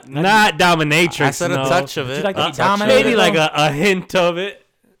 no, not dominatrix. I said no. a touch of Would it. you like to be A touch of dominated? Maybe it. like a hint of it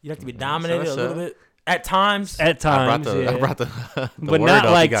You like to be dominated So- a little bit at times. at I times. brought the But word not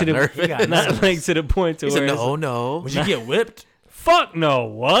up. like He got to the nervous. He got not like to the point to He where said, it's no, no. Would you get whipped? fuck no.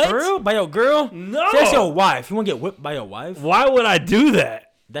 What? For real? By your girl? No. Say that's your wife. You want to get whipped by your wife? Why would I do that?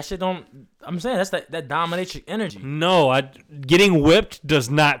 That shit don't. I'm saying that's that dominatrix energy. No, getting whipped does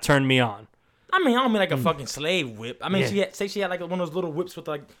not turn me on. I mean, I don't mean like a fucking slave whip. I mean, Yeah. she had like one of those little whips with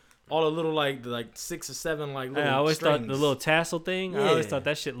like all the little like 6 or 7 like little I always thought the strings. little tassel thing. I always Yeah. thought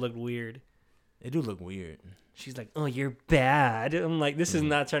that shit looked weird. They do look weird. She's like, "Oh, you're bad." I'm like, "This is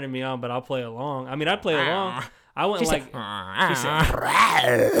not turning me on," but I'll play along. I mean, I'd play along. I wouldn't She like.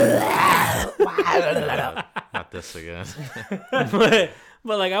 Not this again. but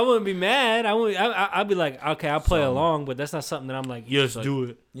like, I wouldn't be mad. I'd be like, "Okay, I'll play along," but that's not something that I'm like, "Yes, do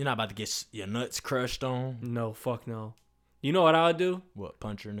it." You're not about to get your nuts crushed on. No, fuck no. You know what I would do? What,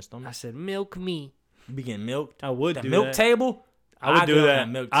 punch her in the I stomach? said, "Milk me." You be getting milked. I would That do milk that. table. I would I'd do get on that.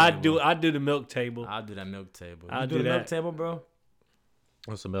 milk I'd table. do the milk table. I'll do that milk table. I'll You do the milk that. table, bro?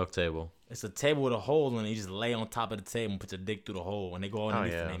 What's the milk table? It's a table with a hole in it. You just lay on top of the table and put your dick through the hole, and they go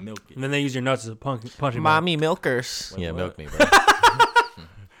underneath yeah. and they milk it. And then they use your nuts as a punching bag. milkers. Wait, Yeah, what? milk me, bro.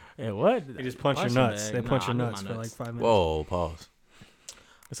 Yeah, what? They just punch your Punching nuts. bag? They punch Nah, your I need nuts my for like nuts. 5 minutes. Whoa, pause.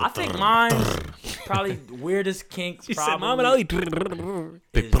 I think mine's probably weirdest kink. She said, probably "Mom, and I'll eat."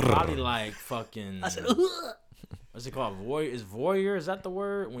 is probably like fucking. What's it called? Voyeur? Is voyeur? Is that the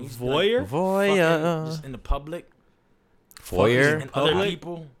word? When you Voyeur? Like, fucking just in the public. Foyer? And other Public?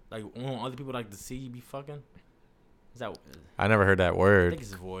 people, like other people like to see you be fucking. Is that? I never heard that I word. think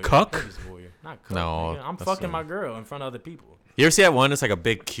it's voyeur. Cuck? I think it's voyeur. Not cuck. No, nigga. I'm that's fucking not- my girl in front of other people. You ever see that one? It's like a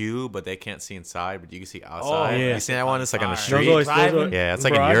big cube, but they can't see inside, but you can see outside. yeah. You seen that one? It's like on the Those street. always- driving? Yeah, it's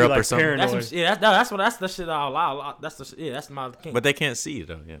like Bro, in I'd be Europe like or something. paranoid. That's the shit I'll allow. That's my kink. But they can't see you,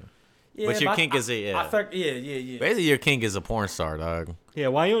 though, yeah. yeah, but your I- kink is I think yeah. Basically, your kink is a porn star, dog. Yeah,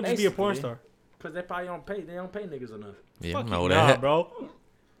 why you don't just be a porn Basically. star? Cause they probably don't pay. They don't pay niggas enough. Yeah, Fuck I know you, that. nah, bro.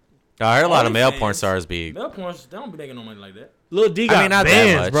 I heard a lot of male OnlyFans. porn stars be. Male porns, they don't be making no money like that. Lil D got I mean, not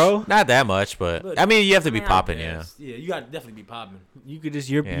bands, that much, bro. Not that much, but Look, I mean, you have to be I popping, yeah. guess. Yeah, you got to definitely be popping. You could just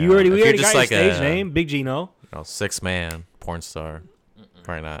Yeah. we already If you're got just your like stage a- name, Big Gino. 6 man. porn star.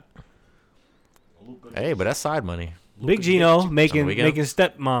 Probably not. Hey, but that's side money. Big Gino making weekend.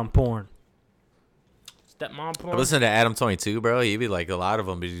 stepmom porn. Stepmom porn. I listen to Adam 22, bro. He be like, a lot of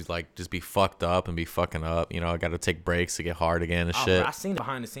them be like, just be fucked up and be fucking up. You know, I got to take breaks to get hard again and shit. I seen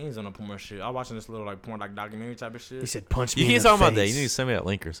behind the scenes on the porn shit. I was watching this little like porn like documentary type of shit. He said, "Punch me." You in keep the talking face. about that. You need to send me that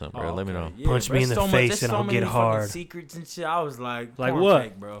link or something, bro. Let me know. Yeah, Punch bro, me in the there's face there's and I'll many get fucking hard. Secrets and shit. I was like Like porn what?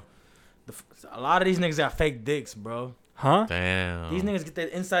 fake, bro. A lot of these niggas got fake dicks, bro. Huh? Damn. These niggas get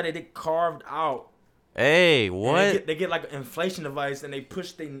the inside of their dick carved out. Hey, And what? They get like an inflation device and they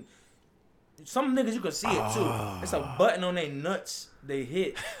push some niggas you can see it too. It's a button on their nuts they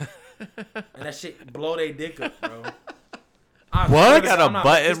hit, and that shit blow their dick up, bro. What? Got a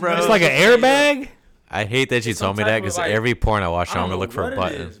button, bro? It's like an airbag. I hate that you It's told some me that type of, because like- every porn I watch, I I'm don't gonna know look for what a it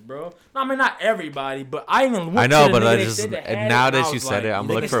button. is, bro. No, I mean not everybody, but I even went I know, to the but nigga I they just said that had now it, and I that you was said it, like, I'm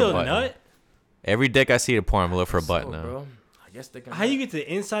They looking can for a still button. nut. Every dick I see at a porn, I'm gonna look for a button now. bro. I guess they can. How you get to the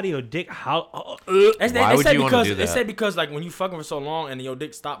inside of your dick? How? Why would you wanna do They that? said because like when you fucking for so long and your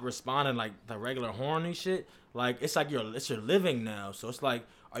dick stop responding like the regular horny shit, like it's like it's your living now. So it's like,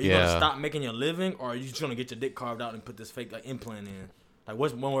 are you gonna Yeah. stop making your living, or are you just gonna get your dick carved out and put this fake like implant in? Like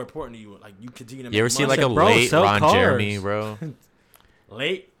what's more important to you? Like you continue to make You ever see money? like a Bro, late sell Ron cars. Jeremy, bro?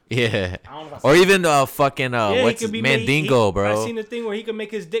 late? Yeah. I don't know if I Or saw- even fucking Yeah, what's he his could be Mandingo, I bro? seen the thing where he could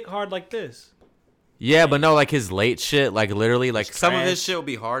make his dick hard like this. Yeah, but no, like his late shit, like literally, like It's some of his trash. shit will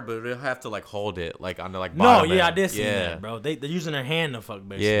be hard, but they'll have to like hold it, like on the like No, bottom yeah, I end. did see Yeah. that, bro. They're using their hand to fuck,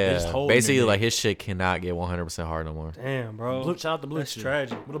 basically. They just Yeah, holding basically, their like dick. his shit cannot get 100% hard no more. Damn, bro. Shout out to Blue That's Chew.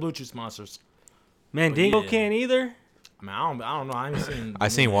 tragic. What the Blue Chew sponsors? Mandingo yeah. can't either. I mean, I don't know. I ain't seen. I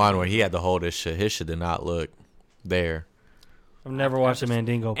seen one where he had to hold his shit. His shit did not look there. I've never watched a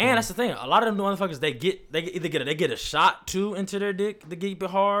Mandingo. And that's the thing. A lot of them motherfuckers, they get a shot too into their dick to keep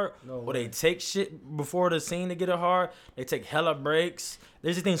it hard, or they take shit before the scene to get it hard. They take hella breaks.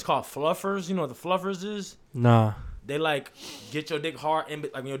 There's these things called fluffers. You know what the fluffers is? Nah. They like get your dick hard, and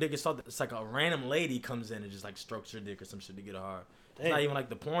like when your dick is soft, it's like a random lady comes in and just like strokes your dick or some shit to get it hard. It's not even like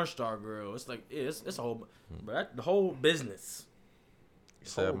the porn star girl. It's like it's a whole, but the whole business. He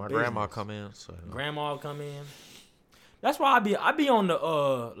said my grandma come in. So Grandma come in. That's why I be on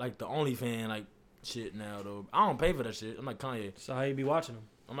the like the OnlyFans like shit now though. I don't pay for that shit. I'm like Kanye. So how you be watching them?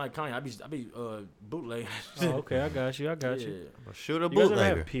 I'm like Kanye. I be bootleg. Oh, okay, I got you. Yeah. shoot a You guys ever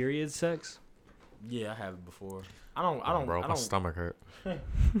bootlegger. have period sex? Yeah, I have it before. I don't. Bro, my stomach hurt.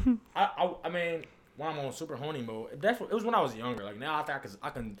 I mean, when I'm on super horny mode, it was when I was younger. Like now, I think I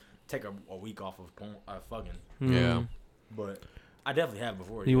can take a week off of porn, fucking. Yeah. But I definitely have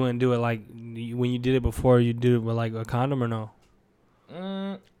before. You wouldn't do it like when you did it before. You did it with like a condom or no?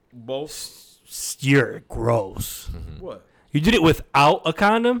 Both. You're gross. What? You did it without a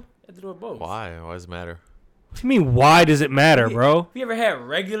condom? I have to do it both. Why? Why does it matter? What do you mean? Why does it matter, bro? Have you ever had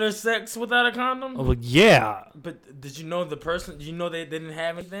regular sex without a condom? Oh, well, yeah. But did you know the person? Did you know they didn't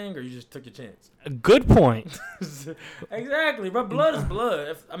have anything, or you just took your chance? Good point. Exactly, bro. Blood is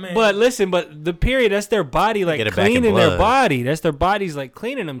blood. I mean, But listen, but the period, that's their body like Get it back in cleaning their blood. body. That's their bodies like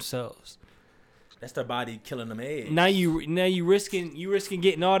cleaning themselves. that's their body killing them eggs. Now you risking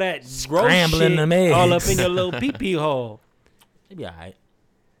getting all that gross Scrambling shit them eggs. all up in your little pee pee hole. It'd be alright.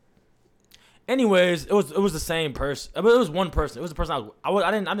 Anyways, it was the same person. I mean, it was one person. It was the person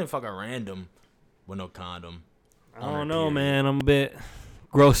I didn't fuck a random with no condom. I don't know, man. I'm a bit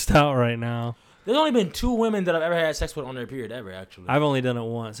grossed out right now. There's only been 2 women that I've ever had sex with on their period ever. Actually, I've only done it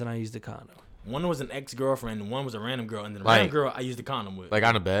once, and I used a condom. one was an ex-girlfriend, and one was a random girl, and then the Like- random girl I used a condom with. Like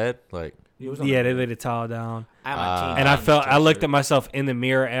on a bed? Like It was on Yeah, the- they laid the towel down, I had my teen and I condom I looked stretcher. at myself in the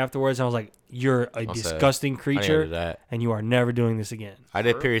mirror afterwards. And I was like, "You're a sad. disgusting I didn't creature, do that. and you are never doing this again." I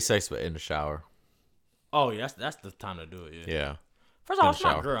did period sex, but in the shower. Oh yeah, that's the time to do it. Yeah. Yeah. First of all, In it's the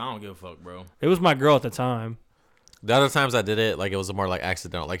my shower. girl. I don't give a fuck, bro. It was my girl at the time. The other times I did it, like it was more like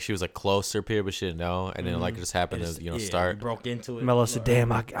accidental. Like she was like close to her period, but she didn't know, and then like it just happened It's- to yeah, start. broke into it. Melo said,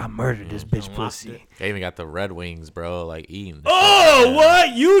 "Damn, I murdered this bitch Unlocked pussy." it. They even got the Red Wings, bro. Like eating. Oh,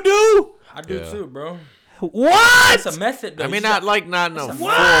 what you do? I do Yeah. too, bro. What? It's a method. Though. I You mean, just not no It's a- full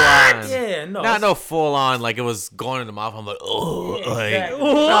What? on. Yeah, no. Not no full on. Like it was going in the mouth. I'm like, oh, like exactly.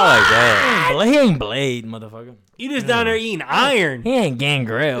 not like that. He ain't Blade, motherfucker. You just down there eating iron, He ain't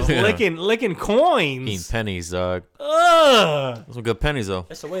Gangrel. Yeah. licking coins. Eating pennies, dog. Ugh. Some good pennies though.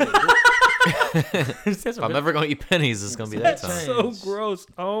 That's the way to do it. If I'm ever gonna eat pennies, it's gonna be that That's time. so gross.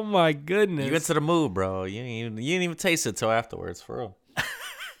 Oh my goodness. You into the mood, bro. You didn't even taste it till afterwards, for real.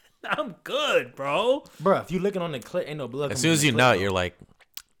 I'm good, bro. Bro, if you licking on the clit, ain't no blood. As coming soon from as the you clit, nut, though. you're like,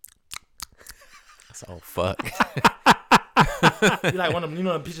 that's all fuck. You like one of them, you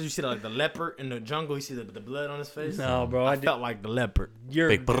know the pictures you see like the leopard in the jungle. You see the blood on his face. No, bro. I felt like the leopard. You're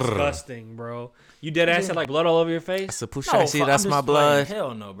Big brr. disgusting, bro. You dead ass had like blood all over your I face. said, No, Pusha, see, fuck, that's I'm my just blood. playing.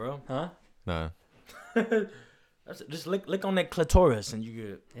 Hell no, bro. Huh? No. Just lick on that clitoris and you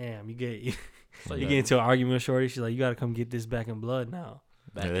good. Damn, you get So you get into an argument with Shorty. She's like, you gotta come get this back in blood now.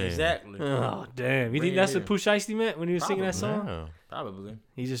 back. Yeah. Exactly. Oh damn! You Bring think it that's here. what Pooh Shiesty meant when he was singing that song? Yeah. Probably.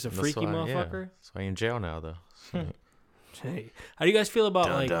 He's just a That's freaky why- yeah. motherfucker. That's why he in jail now, though. Hey, how do you guys feel about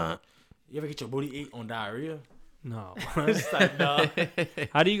Dun, like? dun. You ever get your booty ate on diarrhea? No. It's like, nah.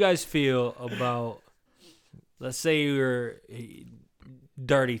 How do you guys feel about? Let's say you're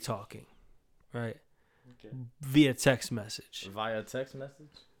dirty talking, right? Okay. Via text message. Via text message?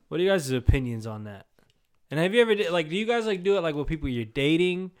 What are you guys' opinions on that? And have you ever do you guys like do it like with people you're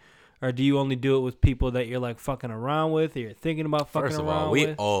dating, or do you only do it with people that you're like fucking around with, or you're thinking about fucking First of around all, we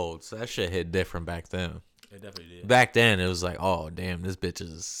with? old, so that shit hit different back then. It definitely did. Back then, it was like, oh, damn, this bitch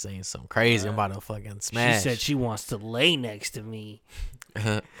is saying something crazy. I'm about to fucking smash. She said she wants to lay next to me.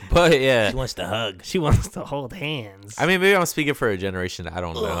 But yeah. She wants to hug. She wants to hold hands. I mean, maybe I'm speaking for a generation that I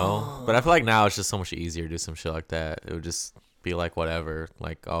don't know. But I feel like now it's just so much easier to do some shit like that. It would just be like, whatever.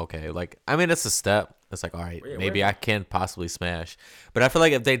 Like, okay. Like, I mean, it's a step. It's like, all right, Yeah, maybe where- I can possibly smash. But I feel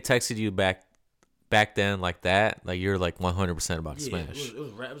like if they texted you back then like that, like you're like 100% about to Yeah, smash. it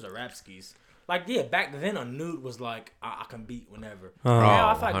was a rap skis. Like, yeah, back then a nude was like, I can beat whenever. Oh, Now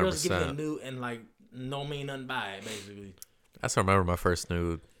I feel like girls give you a 100%. nude and like, no mean nothing by it, basically. I still remember my first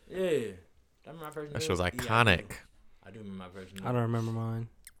nude. Yeah. I remember my first That nude. shit was Yeah, iconic. I do remember my first nude. I don't remember mine.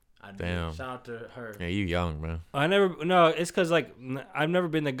 I do. Damn. Shout out to her. Yeah, you young, man. It's because like I've never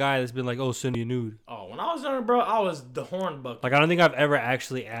been the guy that's been like, oh, send me a nude. Oh, when I was younger, bro, I was the horn bucket. Like I don't think I've ever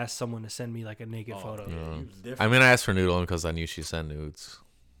actually asked someone to send me like a naked Oh, photo. yeah, you was different. I mean, I asked for nude only because I knew she sent nudes.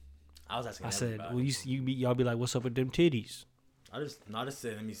 I was asking I said, everybody. well, y'all be like, what's up with them titties? I just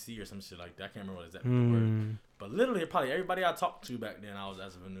said, let me see or some shit like that. I can't remember what exactly the word. But literally, probably everybody I talked to back then, I was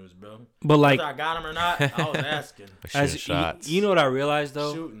asking for news, bro. But like, Whether I got them or not, I was asking. as shots. you know what I realized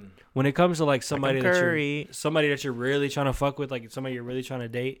though, Shooting. when it comes to like somebody Curry. that you're really trying to fuck with, like somebody you're really trying to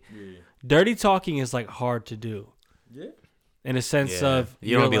date, Yeah. dirty talking is like hard to do Yeah. in a sense Yeah. of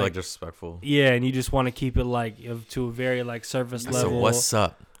You don't you're, be like disrespectful. yeah, and you just want to keep it like to a very like surface So level. what's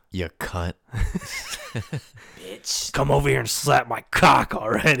up, you cunt? Bitch. Come over here and slap my cock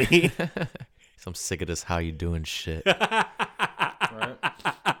already. So I'm sick of this how you doing shit. Right?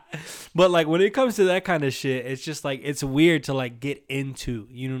 But like when it comes to that kind of shit, it's just like it's weird to like get into.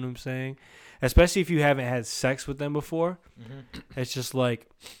 You know what I'm saying? Especially if you haven't had sex with them before. It's just like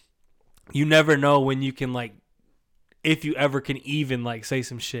you never know when you can like if you ever can even like say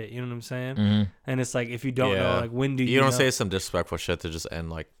some shit. You know what I'm saying? And it's like if you don't know, like when do you? You don't know? say some disrespectful shit to just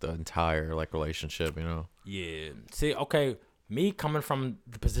end like the entire like relationship, you know? Yeah. See, okay, me coming from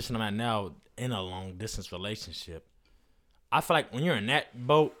the position I'm at now in a long distance relationship, I feel like when you're in that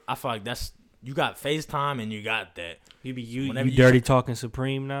boat, I feel like that's you got FaceTime and you got that. You Whenever you- dirty talking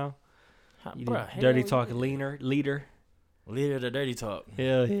supreme now. You Bruh, dirty hell talking yeah. leader. Leader the dirty talk.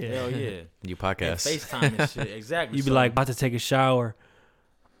 Hell yeah. Hell yeah. You And podcast. FaceTime and shit. Exactly. You be So- like about to take a shower,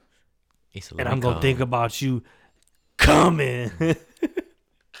 He said, and "Let I'm me gonna come." think about you coming.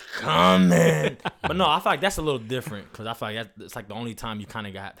 coming. But no, I feel like that's a little different because I feel like it's like the only time you kind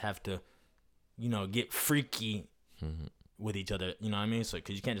of have to, you know, get freaky with each other. You know what I mean? So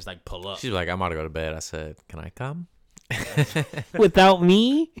because you can't just like pull up. She's like, I'm about to go to bed. I said, can I come? Without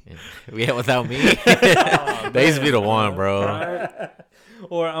me, Yeah, without me. They used to be the one, bro.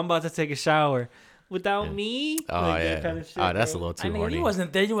 or I'm about to take a shower. Without me, Oh, Like yeah. that kind of shit, Oh, that's a bro. little too Nigga, horny. you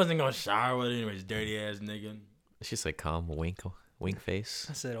wasn't there. You wasn't gonna shower with anyways, dirty ass nigga. She said, come, wink face.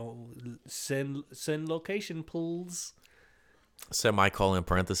 I said, oh, send location, please. Semicolon in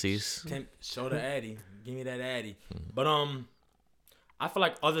parentheses. Show the addy. Give me that addy. But I feel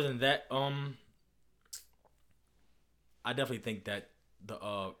like other than that, I definitely think that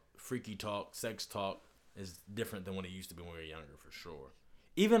the freaky talk, sex talk is different than what it used to be when we were younger, for sure.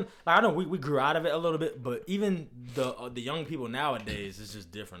 Even like I know we grew out of it a little bit, but even the young people nowadays is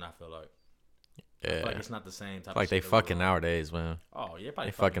just different. I feel like. I feel Yeah. like it's not the same type. Like of they shit that we fucking were on. nowadays, man. Oh yeah,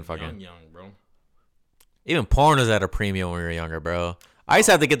 probably They fucking young, bro. Even porn is at a premium when we were younger, bro. I used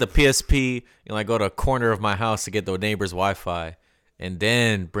to have to get the PSP and like go to a corner of my house to get the neighbor's Wi-Fi, and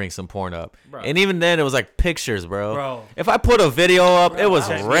then bring some porn up. Bro. And even then, it was like pictures, bro. Bro. If I put a video up, it was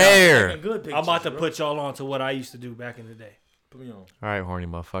I was rare. taking good pictures, I'm about to bro. put y'all on to what I used to do back in the day. Put me on. All right, horny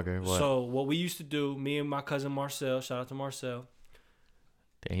motherfucker. What? So what we used to do, me and my cousin Marcel, shout out to Marcel,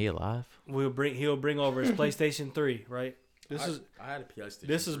 Damn, he alive? he'll bring over his PlayStation 3, right? I had a PS3.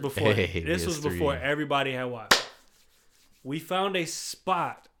 This is before Hey, this was PS3. before everybody had Wi-Fi. We found a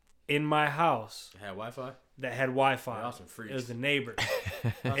spot in my house Had Wi-Fi. that had Wi-Fi. Y'all some freaks. It was the neighbor.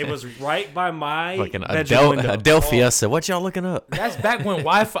 It was right by my Fucking bedroom window. Adelphia said, "What y'all looking up?" That's back when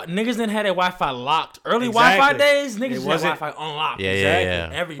Wi-Fi niggas didn't have their Wi-Fi locked. Early Exactly. Wi-Fi days, niggas It had wasn't- Wi-Fi unlocked. Yeah, Exactly.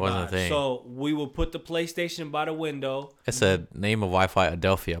 yeah. Everybody. Wasn't a thing. So we would put the PlayStation by the window. It said name of Wi-Fi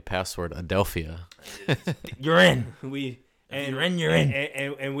Adelphia, password Adelphia. You're in. You're in, you're in.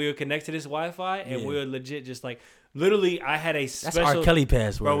 And we would connect to this Wi-Fi, and Yeah. we would legit just like literally. I had a That's special. R. Kelly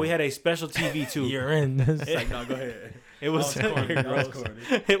password. Bro, we had a special TV too. You're in. It's like, no, go ahead. It was. That was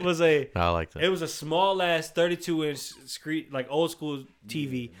corny. It was a. I like that. It was a small ass 32-inch screen, like old school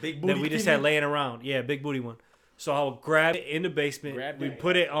TV Big that booty we just TV? had laying around. Yeah, big booty one. So I would grab it in the basement. Grab We it.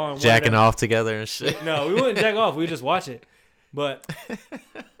 put it on one of Jacking them- off together and shit. No, we wouldn't jack off. We would just watch it. But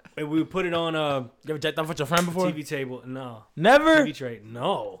and we would put it on a You ever jacked off with your friend before? TV table. No. Never. TV tray.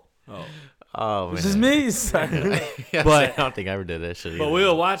 No. Oh man. This is me. Yeah, But- I don't think I ever did that shit. But either. we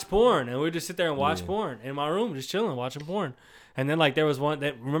would watch porn, and we'd just sit there and watch porn in my room, just chilling, watching porn. And then like there was one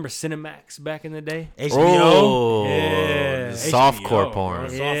that remember Cinemax back in the day. HBO. Oh, Yeah. softcore HBO, porn.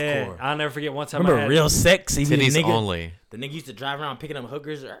 bro. Yeah, Softcore. I'll never forget one time. I Remember had, real sex? Even the Titties nigga, only. the nigga used to drive around picking up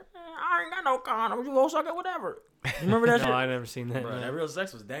hookers. I ain't got no condom. You go suck it, whatever. You remember that No, shit? I never seen that. Bro, no. that real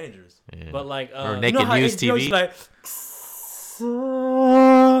sex was dangerous. Yeah. But like, Or You naked know how news HBO used TV. to like,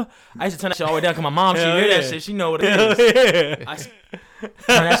 I used to turn that shit all the way down because my mom, she Hell hear that yeah. shit. She know what it is. Yeah. I turn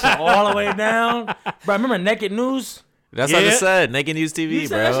that shit all the way down. Bro, remember Naked News? That's what I Yeah. just said. Naked News TV, You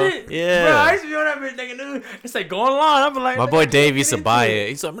bro. said that shit? Yeah. Bro, I used to be on that bitch Naked News. It's like, go online. I'm like, My nigga, boy I Dave can't used to get buy into it.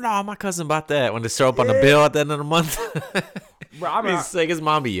 He's like, no, my cousin bought that when they show up on the Yeah. bill at the end of the month. Bro, I mean, He's like, his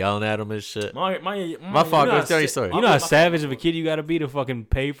mom be yelling at him and shit. my fault, You know go how tell your sa- story. You know how savage of a kid you gotta be to fucking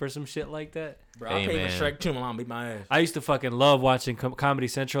pay for some shit like that. Bro, Hey, I paid man. for Shrek 2. My mom beat my ass. I used to fucking love watching Comedy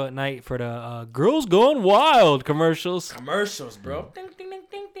Central at night for the Girls Gone Wild commercials. Commercials, bro. Ding, ding, ding,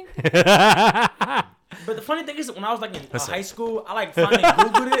 ding, ding. But the funny thing is, when I was like in high school, I like finally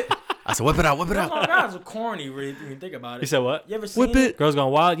Googled it. I said, whip it out, whip it Oh out. my god, it's corny really, when you think about it. You said what? You ever seen Whip it. Girls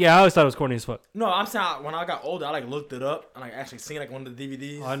Gone Wild? Yeah, I always thought it was corny as fuck. No, I'm saying when I got older, I like looked it up and like actually seen like one of the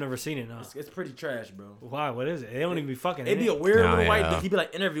DVDs. Oh, I've never seen it. No. It's pretty trash, bro. Why? What is it? They don't even be fucking. It'd be in a it. weird No, little white yeah. dude. He'd be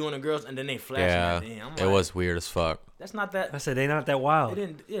like interviewing the girls and then they flash Yeah, him at the end. I'm it like, was weird as fuck. That's not that. I said they not that wild.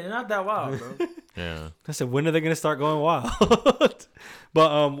 Yeah, not that wild, bro. Yeah. I said when are they gonna start going wild?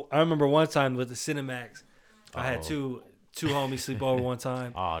 But I remember one time with the Cinemax, I had two homies sleep over one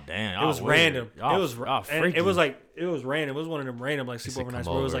time. Oh damn, It was random. It was and freaky. it was like it was random. It was one of them random like He said, sleepover nights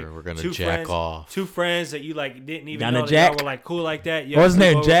 "Come where it was over, like we're gonna two jack friends, off." two friends that you like didn't even Down know to that Jack? y'all were like cool like that. You What was had his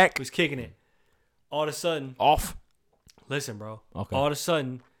to name, sleep over, Jack? was kicking it. All of a sudden, off. listen, bro. Okay. All of a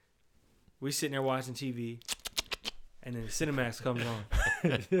sudden, we sitting there watching TV, and then Cinemax comes on.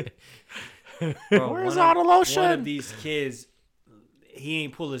 Bro, Where's one all the lotion? One of these kids, he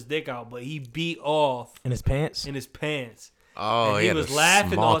ain't pull his dick out, but he beat off In his pants. in his pants. Oh, And he had was a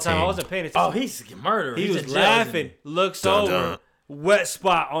laughing all the time. I small wasn't paying attention. Oh, he's a murderer. He He's was in jail, isn't laughing. he? Looks Dun, over. dun. Wet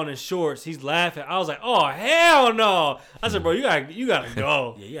spot on his shorts. He's laughing. I was like, "Oh hell no!" I said, "Bro, you gotta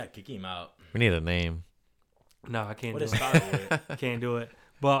go." Yeah, you gotta kick him out. We need a name. No, I can't What do it it. started with? I can't do it.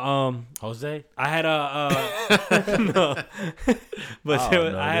 But Jose. I had a no, but Oh, there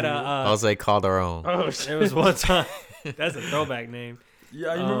was, no, I had dude. Jose Calderon. Oh shit. there was one time. That's a throwback name.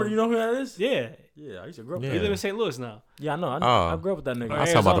 Yeah, you remember? You know who that is? Yeah, Yeah, I used to grow up. Yeah. we Yeah, live in St. Louis now. yeah I know. Oh. I grew up with that nigga. I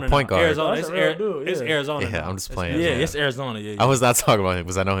was talking about the point guard. Arizona. That's It's, a real dude, it's yeah. Arizona. Yeah, now. I'm just It's playing. Yeah, Arizona. it's Arizona. Yeah, I was not talking about him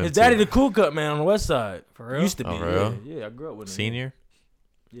because I know him his too. daddy, the cool cut man on the west side. For real? Used to be. Oh, for real? Yeah, I grew up with him. Senior?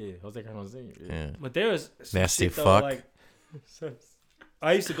 Yeah, Jose Carlos Senior. Yeah. Yeah. But there was some Nasty shit, though, fuck. Like,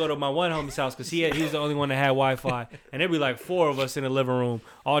 I used to go to my one homie's house because he was the only one that had Wi-Fi, and there'd be like four of us in the living room,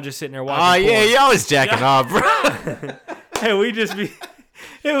 all just sitting there watching. Oh, yeah, porn. you always jacking off, bro. And we just be.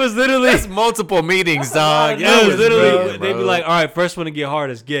 It was literally. That's multiple meetings, dog. It was Y'all literally. beating, They'd be bro. like, "All right, first one to get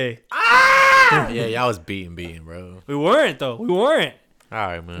hard is gay." Yeah, y'all was beating, bro. We weren't though. We weren't. All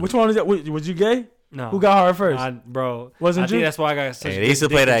right, man. Which one is that? Was you gay? No. Who got hard first? Bro? Wasn't I think you? that's why I got such. Hey, they used to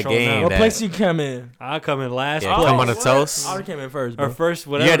good play dick that control game now. What that- place you come in? I come in last Yeah, place. come on a what? toast. I already came in first, bro. Or first,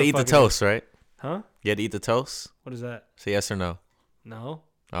 whatever. You had to the eat the fuck it toast, right? is. Huh? You had to eat the toast? What is that? Say yes or no. No.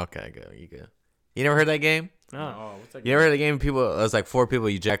 Okay, good. You good. You never heard that game? No. Oh, what's that? You ever heard the game? People, there's like four people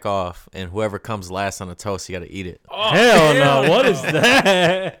you jack off, and whoever comes last on the toast, you got to eat it. Oh, Hell no. What is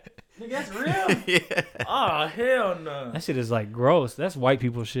that? Nigga, that's real? Yeah. Oh, hell no. That shit is like gross. That's white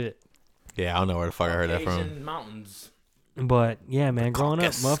people shit. Yeah, I don't know where the fuck I heard that from. Asian mountains. But yeah, man, growing up,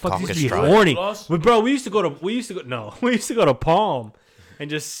 Caucasus- motherfuckers used to be Caucasus horny. Lost? But bro, we used to go to Palm and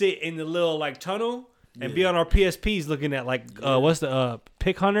just sit in the little like tunnel and be on our PSPs looking at like what's the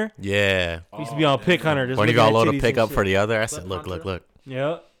Pick Hunter? Yeah. We used to be on Pick Hunter. Just When you looking got at load titties a pick and up shit. for the other, I said, look.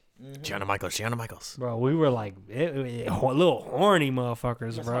 Yep. Gianna Michaels. Bro, we were like little horny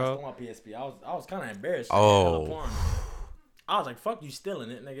motherfuckers, That's bro. how I was on my PSP. I was kind of embarrassed. Oh. I was like, fuck you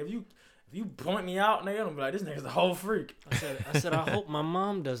stealing it, nigga. If you point me out, nigga, I'm gonna be like, this nigga's a whole freak. I said, I hope my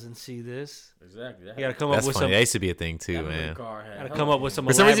mom doesn't see this. Exactly. You gotta come That's up with funny. some. That used to be a thing too, man. Gotta come up with some.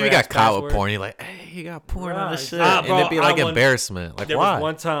 For some reason, we got elaborate-ass caught with password. porn. You're like, hey, you got porn on this shit. Bro, And it'd be like I embarrassment. Like, There why? was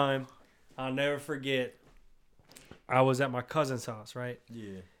one time, I'll never forget. I was at my cousin's house, right?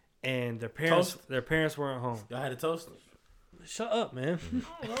 Yeah. And their parents weren't home. Y'all had a toaster? Shut up, man.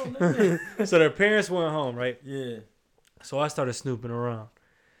 Oh, So their parents weren't home, right? yeah. So I started snooping around.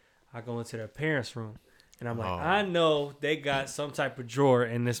 I go into their parents' room, and I'm like, Oh. I know they got some type of drawer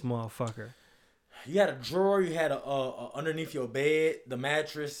in this motherfucker. You had a drawer. You had a underneath your bed, the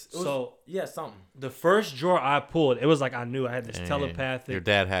mattress. Yeah, something. The first drawer I pulled, it was like I knew I had this Dang. telepathic. Your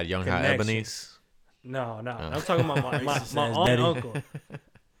dad had Young High connection. Ebony's. No. I'm talking about my aunt and uncle.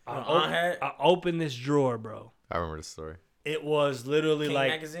 I opened this drawer, bro. I remember the story. It was literally King like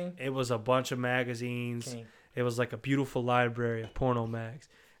magazine? it was a bunch of magazines. King. It was like a beautiful library of porno mags,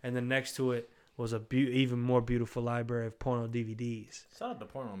 and then next to it was a even more beautiful library of porno DVDs. Shout out to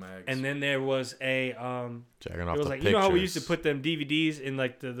porno mags. And then there was a Jacking off it was the like pictures. you know how we used to put them DVDs in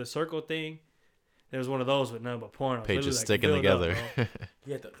like the circle thing. There was one of those with nothing but porno. Pages Literally, like, sticking filled up, together. bro.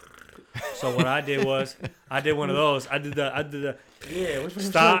 you had to. So what I did was I did one of those. I did the Yeah. Which one?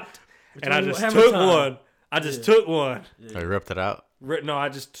 stopped, Which and I one just hammer took time? one. I just took one. I ripped it out. No, I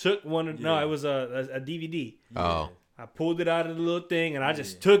just took one. No, Yeah. it was a DVD. Oh. I pulled it out of the little thing, and I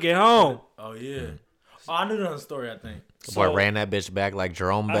just took it home. Oh yeah. Oh, I knew the story. I think. The boy ran that bitch back like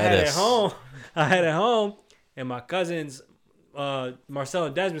Jerome I had it Bettis. home. I had it home, and my cousins, Marcel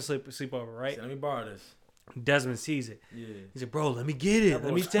and Desmond sleep over, right? Let me borrow this. Desmond sees it. Yeah. He said, "Bro, let me get it. Let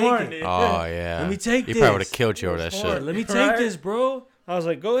me was take horny. it. Oh, yeah. Let me take He this. probably would have killed you over that horny. shit. Let me take Right? this, bro." I was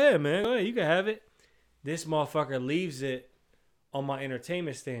like, "Go ahead, man. Go ahead. You can have it." This motherfucker leaves it on my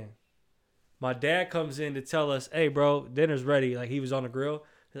entertainment stand. My dad comes in to tell us, "Hey, bro, dinner's ready." Like he was on the grill.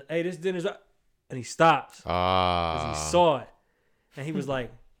 "Hey, this dinner's up," and he stops because he saw it, and he was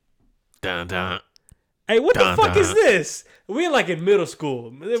like, Dun, dun. "Hey, what Dun, the fuck dun. is this?" We're like in middle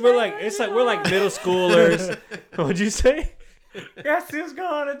school. We're like middle schoolers. What'd you say? Guess who's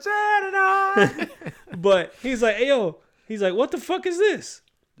going to turn it on? But he's like, "Hey, yo," he's like, "What the fuck is this?"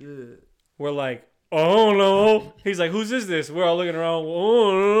 Yeah. We're like, "Oh no." He's like, "Whose is this?" We're all looking around.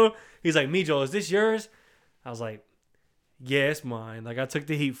 Oh. He's like, "Mijo, is this yours?" I was like, "Yeah, it's mine." Like I took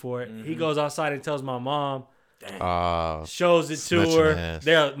the heat for it. He goes outside and tells my mom. Shows it to snitching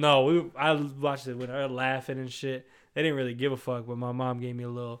her. ass. I watched it with her laughing and shit. They didn't really give a fuck, but my mom gave me a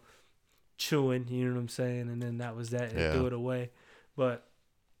little chewing. You know what I'm saying? And then that was that. And Yeah. threw it away. But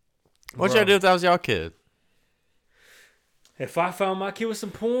What'd bro, y'all do if that was y'all kid? if I found my kid with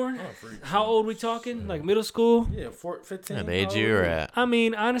some porn, Oh, freak. how old we talking? Like middle school? Yeah, 15. What age you were at? I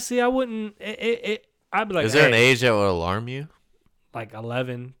mean, honestly, I wouldn't. I'd be like, Is there an hey, age that would alarm you? like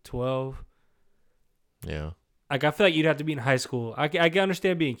 11, 12. Yeah. Like I feel like you'd have to be in high school. I can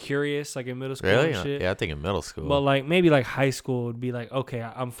understand being curious, like in middle school Really? and shit. Yeah, I think in middle school. But like maybe like high school would be like, okay,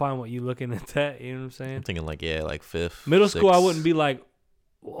 I'm fine with you looking at that. You know what I'm I'm saying? thinking like, yeah, like fifth. Middle school, I sixth. wouldn't be like,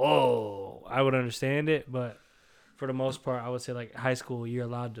 whoa. I would understand it, but for the most part, I would say like high school, you're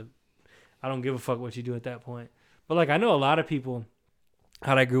allowed to. I don't give a fuck what you do at that point. But like I know a lot of people,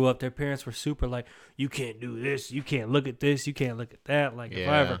 how they grew up, their parents were super like, you can't do this, you can't look at this, you can't look at that. Like if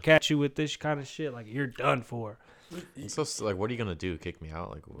I ever Yeah. catch you with this kind of shit, like you're done for. So like, what are you gonna do? Kick me out?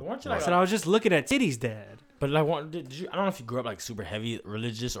 Like, Weren't you I like said I was just looking at titties, Dad. But like, did you? I don't know if you grew up like super heavy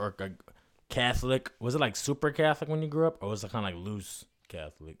religious or like Catholic. Was it like super Catholic when you grew up, or was it kind of like loose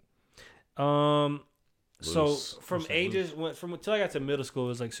Catholic? So Loose. from ages from until I got to middle school, it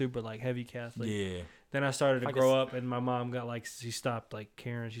was like super like heavy Catholic. Yeah. Then I started to I grow guess- up, and my mom got like she stopped like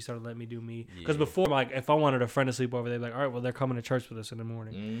caring. She started letting me do me because Yeah. before like if I wanted a friend to sleep over, they'd be like, all right, well they're coming to church with us in the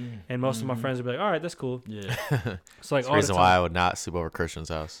morning, and most of my friends would be like, all right, that's cool. Yeah. So like That's the all the reason time, why I would not sleep over Christian's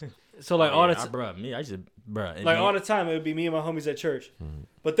house. so like all the Yeah, time. bruh, me, I used to, bruh. Like all the time, it would be me and my homies at church.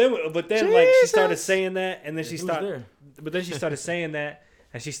 But then like she started saying that, and then she Who's stopped. there? But then she started saying that,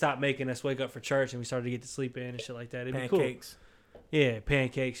 and she stopped making us wake up for church, and we started to get to sleep in and shit like that. It'd be cool. Pancakes. Yeah,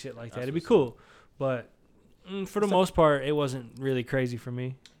 pancakes, shit like that. That's It'd be what's cool. But for the most part, it wasn't really crazy for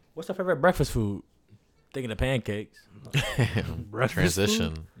me. What's your favorite breakfast food? Thinking of pancakes. Breakfast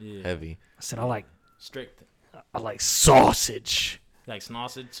Transition. Yeah. Heavy. I said I Strict. like sausage. Like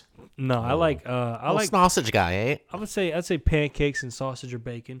sausage. No, I like Little sausage guy, eh? I'd say pancakes and sausage or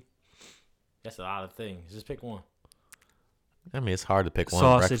bacon. That's a lot of things. Just pick one. I mean, it's hard to pick one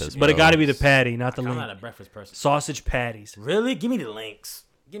Sausage, breakfast, but it bro. got to be the patty, not the I'm link. not a breakfast person. Sausage patties. Really? Give me the links.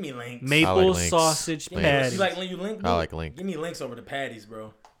 Give me links. Maple links. sausage Give me patties. You like when you link? I like link. Give me links over the patties,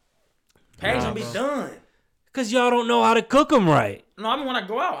 bro. Patties gonna be done. Because y'all don't know how to cook them right. No, I mean when I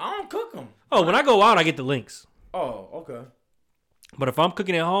go out, I don't cook them. Oh, when I go out, I get the links. Oh, okay. But if I'm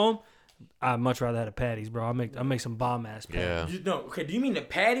cooking at home, I'd much rather have the patties, bro. I make some bomb ass patties. Yeah. Okay, do you mean the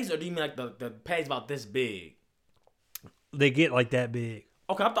patties or do you mean like the patties about this big? They get like that big.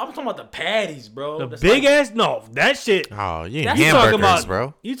 Okay, I'm talking about the patties, bro. The That's big like, ass? No, that shit. Oh, you That's- ain't You talking hamburgers, about,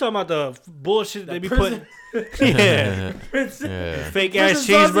 bro. You talking about the bullshit the they be prison- putting? Yeah. Yeah. Fake ass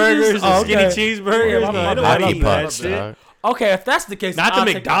Prison cheeseburgers, sausages? Oh, skinny okay. cheeseburgers. Yeah, No, my I don't bad. eat that Pops, shit. dog. Okay, if that's the case, Not the I'll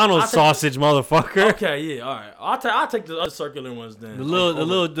take McDonald's I'll take sausage, motherfucker. Okay, yeah, all right. I'll take the other circular ones then. The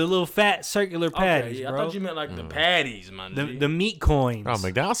little fat circular patties, okay, yeah, bro. I thought you meant like the patties, man. the meat coins. Oh,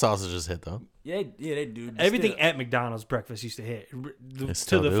 McDonald's sausages hit though. Yeah, they do. Everything Still. at McDonald's breakfast used to hit. To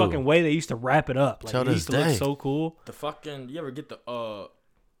still the do. fucking way they used to wrap it up. Like, Till it this used to look day. so cool. The fucking you ever get the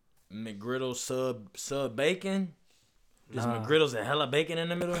McGriddle sub bacon? Just Nah. McGriddles and hella bacon in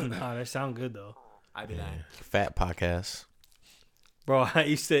the middle. Nah, they sound good though. I be like, Fat podcast. Bro, I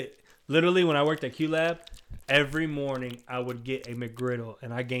used to literally when I worked at Q Lab, every morning I would get a McGriddle,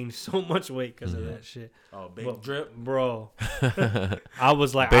 and I gained so much weight because of that shit. oh, big But, drip. bro. I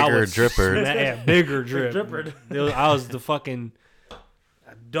was like, Bigger I was dripper. Yeah, bigger drip. Dripper. I was the fucking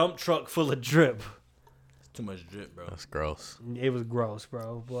dump truck full of drip. Too much drip, bro. That's gross. It was gross,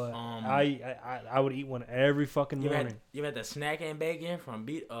 bro. But I would eat one every fucking You morning. had the snack and bacon from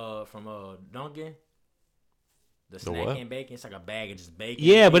Dunkin'? The snack what? and bacon, it's like a bag of just bacon.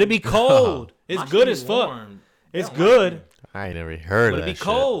 Yeah, but it'd be cold. It's My shit good be as fuck. warm. It's They don't like good, it. I ain't never heard but of it'd that be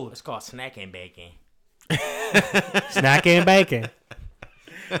cold. It's called snack and bacon. Snack and bacon.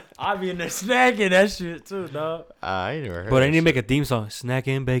 I be in there snacking that shit too, dog. I ain't never heard. But I of need to that make a theme song. Snack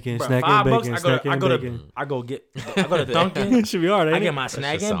and bacon. Bruh, Snack and $5, bacon. I Snack and bacon. I go to Dunkin'. It should be hard. I Ain't get it? my shit.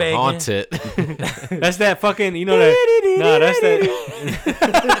 snack That's and just a bacon. haunted. That's that fucking. You know that. Nah, that's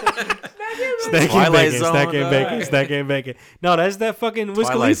that. Snack and Twilight bacon. Zone, Snack and dog. bacon. Snack and bacon. No, that's that fucking Wiz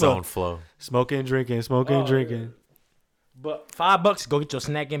Twilight Zone Khalifa. flow. Smoking, drinking, smoking, Oh, drinking. But $5, go get your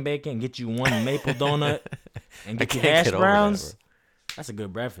snack and bacon, get you one maple donut, and I get you can't hash get over that, browns. bro. That's a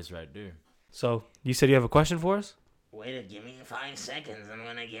good breakfast right there. So you said you have a question for us? Wait, give me 5 seconds. I'm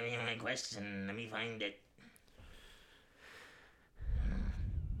gonna give you my question. Let me find it.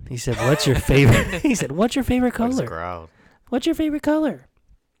 He said, "What's your favorite?" He said, "What's your favorite Like color? crowd. What's your favorite color?"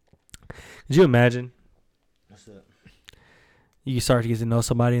 Could you imagine? What's up? You start to get to know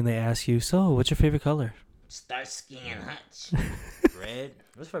somebody and they ask you, "So, what's your favorite color?" Starsky and Hutch. Red?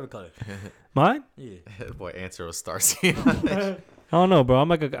 What's your favorite color? Mine? Yeah. Boy, answer was Starsky. I don't know, bro.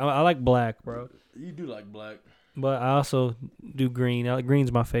 I like black, bro. You do like black. But I also do green.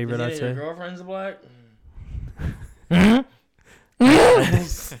 Green's my favorite, I'd Your say. girlfriend's black?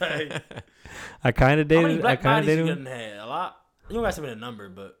 I kind of How many dated. I black kind of bodies you dated. done had? A lot? You don't got to say a number,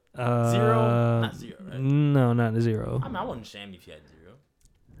 but Uh, zero? Not zero, right? No, not zero. I mean, I wouldn't shame you if you had zero.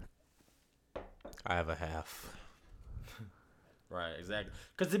 I have a half. Right, exactly.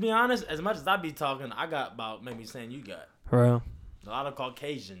 Because to be honest, as much as I be talking, I got about maybe saying you got Bro, a lot of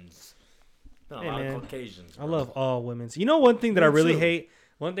Caucasians. Been a Hey, lot man. of Caucasians. I bro. love all women's. You know one thing that Me I really too. hate.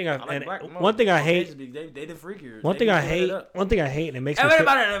 One thing I like and black. one thing I hate. Caucasians be- they the freakier. One They thing be I straight hate. up. One thing I hate, and it makes me. Feel,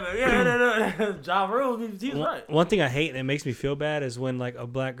 Everybody, yeah, Ja Rule, he's right. one thing I hate, and it makes me feel bad, is when like a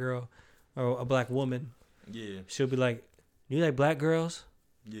black girl or a black woman, Yeah, she'll be like, "Do you like black girls?"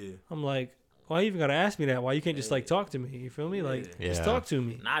 yeah. I'm like, "Why you even gotta ask me that? Why you can't just like talk to me? You feel me? Like, Yeah. just talk to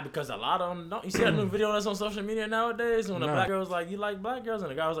me." Nah, because a lot of them don't. You see that new video that's on social media nowadays when a Nah. black girl's like, "You like black girls?" and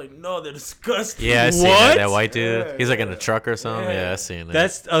the guy was like, "No, they're disgusting." Yeah, I seen What? that white dude. Yeah, He's like in a truck or something. Yeah. Yeah, I seen that.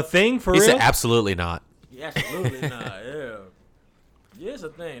 That's a thing for he real. said absolutely not. Yeah, absolutely not. Yeah, yeah, it's a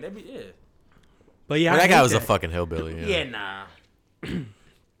thing. They be But yeah, Well, I that guy hate was a fucking hillbilly. yeah, Yeah. nah.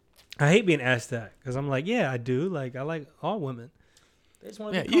 I hate being asked that because I'm like, yeah, I do. Like, I like all women. They just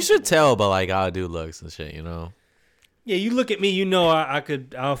want Yeah, you should tell, but like how a dude looks and shit, you know. Yeah, you look at me, you know,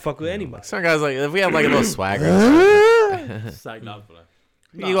 I'll fuck with anybody. Some guys like if we have like a little swagger. It's like, nah, bro.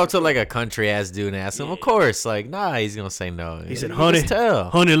 You go to like a country ass dude and ask him, of course, like nah, he's gonna say no. He said, You "Honey, just tell.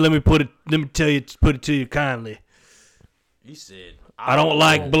 honey, let me tell you, put it to you kindly. You said I don't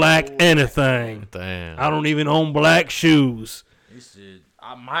like black anything. Damn. I don't even own black shoes." You said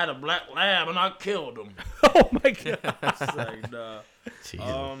I had a black lab and I killed him. Oh my god! It's like, nah. Jesus.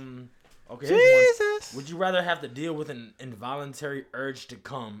 Okay. here's one. Jesus. Would you rather have to deal with an involuntary urge to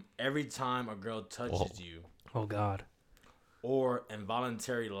come every time a girl touches you, Oh god! or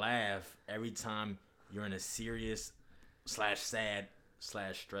involuntary laugh every time you're in a serious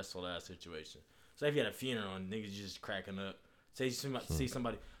 /sad/stressful ass situation. So if you had a funeral and niggas just cracking up, say you see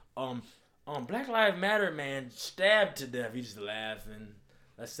somebody, Black Lives Matter, man, stabbed to death. You just laughing.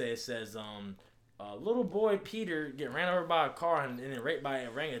 Let's say it says, little boy Peter get ran over by a car and then raped by an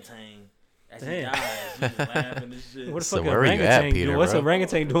orangutan. As he dies, you just laughing and shit. What the So fuck where were you at, Peter, What's bro? an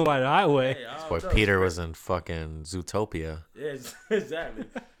orangutan doing by the highway? Hey, Boy, Peter was in fucking Zootopia. Yeah, exactly.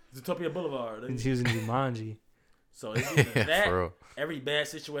 Zootopia Boulevard. He was in Jumanji. So it's either For that, real. every bad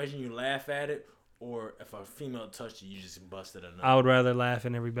situation you laugh at it, or if a female touched you, you just busted a nut. I would rather laugh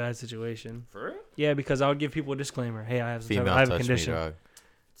in every bad situation. For real? Yeah, because I would give people a disclaimer. Hey, I have Female I have a touch me, condition. dog.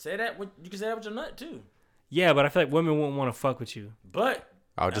 Say that. You can say that with your nut too. Yeah, but I feel like women wouldn't want to fuck with you. But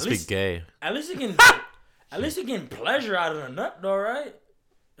I would At just least- be gay. at least you can, pleasure out of the nut, though, right?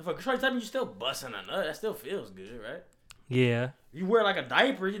 If a short time you still busting a nut, that still feels good, right? Yeah. You wear like a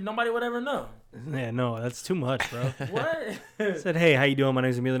diaper, nobody would ever know. Yeah, no, that's too much, bro. What? I said, hey, how you doing? My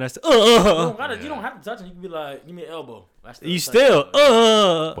name's Amelia. And I said, You don't have to touch it. You can be like, give me an elbow. That's You touch. still,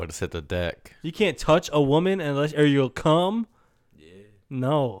 Boy, just hit the deck. You can't touch a woman unless, or you'll come. Yeah.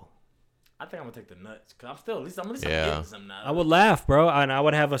 No. I think I'm gonna take the nuts, cause I'm still at least I'm Yeah. getting some now. I would laugh, bro. And I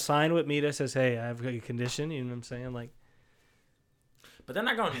would have a sign with me that says, hey, I have a condition. You know what I'm saying? Like, But they're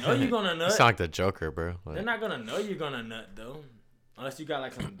not gonna know you're gonna You nut. sound like the Joker, bro. They're Like, not gonna know you're gonna nut though, unless you got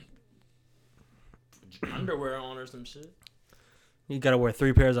like some underwear on or some shit. you got to wear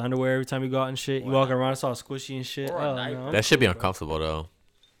 3 pairs of underwear every time you go out and shit. You Or walk a- around, it's all squishy and shit. or a Oh, diaper. no. that should be uncomfortable, though.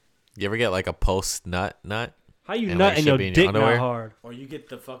 You ever get like a post nut? How you and, nut like, and shit your be in your dick not underwear? hard? Or you get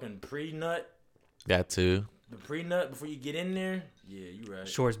the fucking pre-nut, That too. the pre-nut before you get in there. Yeah, you right.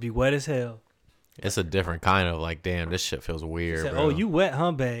 Shorts be wet as hell. It's a different kind of like, damn, this shit feels He weird, said, bro. oh, you wet,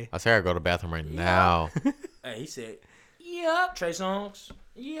 huh, bae? I say I go to the bathroom right now. Hey, he said, "Yup, Trey Songz.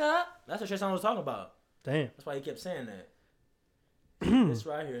 Yup." That's what Trey Songz was talking about. Damn. That's why he kept saying that. This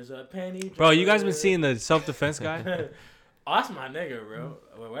right here is a penny. Bro, you guys been seeing the self-defense guy? Oh, that's my nigga, bro.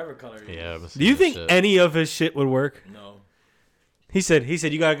 Whatever color he Yeah. is. Do you think shit. any of his shit would work? No. He said,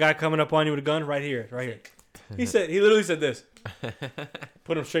 you got a guy coming up on you with a gun right here. He literally said this.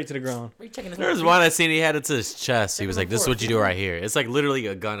 Put him straight to the ground. Where you checking this? There was little one I seen. He had it to his chest. He was like, "This is for a what you do right here." It's like literally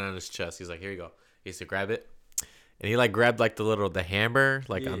a gun on his chest. He's like, "Here you go." He used to grab it, and he like grabbed like the hammer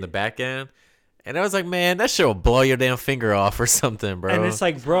like on Yeah. the back end, and I was like, "Man, that shit will blow your damn finger off or something, bro." And it's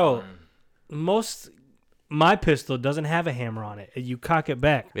like, bro, my pistol doesn't have a hammer on it. You cock it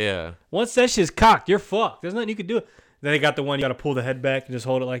back. yeah, Once that shit's cocked, you're fucked. There's nothing you can do. Then they got the one you got to pull the head back and just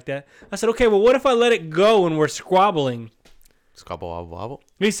hold it like that. I said, okay, well, what if I let it go and we're squabbling? squabble wobble wobble.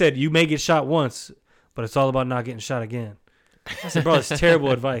 He said, you may get shot once, but it's all about not getting shot again. I said, bro, that's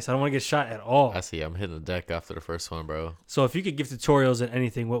terrible advice. I don't want to get shot at all. I see. I'm hitting the deck after the first one, bro. So if you could give tutorials in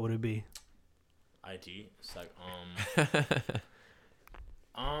anything, what would it be? IT. It's like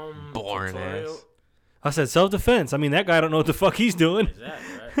Boring tutorial. ass. I said self-defense. I mean, that guy don't know what the fuck he's doing.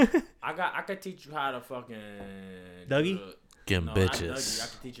 Exactly, right? I could teach you how to fucking Dougie? Getting No, not Dougie. I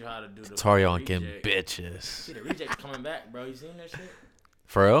bitches. could teach you how to do the Tutorial on fucking getting reject. bitches. See the rejects coming back, bro. You seen that shit?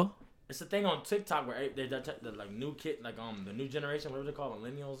 For real? It's a thing on TikTok where they're the like new kid, like the new generation, whatever they call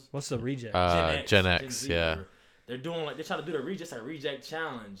millennials, What's the reject? Gen X, Z, yeah. whatever. They're doing like they try to do the reject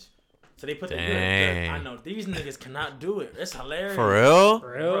challenge. So they put the Dang. I know these niggas cannot do it. It's hilarious. For real?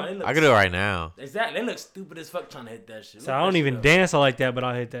 For Bro, real? they look I could do it right now. Exactly. They look stupid as fuck trying to hit that shit. So I don't even dance like that, but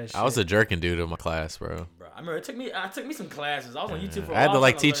I'll hit that shit. I was a jerking dude in my class, bro. Bro, I remember I took me some classes. I was on YouTube for a while. I had to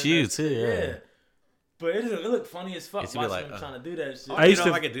like trying teach learn you that too, shit. yeah. But it looked funny as fuck Used to be watching like, them trying to do that shit. I used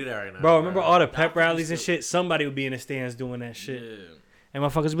to- I could do that right now. Bro, remember all the pep I think rallies and so. shit? Somebody would be in the stands doing that shit. Yeah. And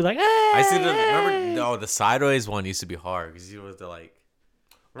motherfuckers would be like, hey. I see the sideways one used to be hard because you was the like.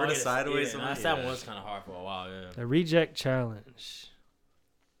 Remember the Yeah, sideways yeah, one? that one was kind of hard for a while. Yeah. The reject challenge.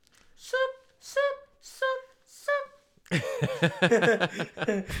 Soup, soup, soup, soup.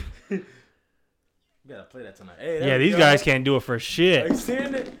 You gotta play that tonight. Hey, there Yeah, we these go. guys can't do it for Are you shit.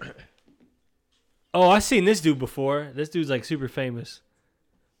 seeing it? Oh, I seen this dude before. This dude's like super famous.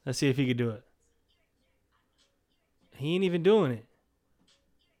 Let's see if he could do it. He ain't even doing it.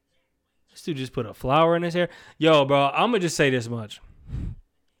 This dude just put a flower in his hair. Yo, bro, I'm gonna just say this much.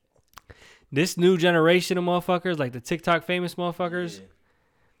 This new generation of motherfuckers, like the TikTok famous motherfuckers, Yeah.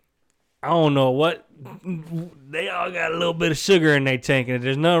 I don't know what. They all got a little bit of sugar in their tank, and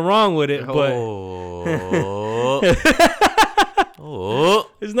there's nothing wrong with it. But Oh.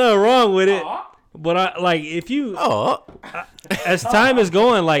 there's nothing wrong with it. Aw. But I like if you Oh. as time is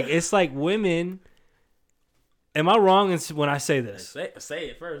going, like it's like women. Am I wrong when I say this? Say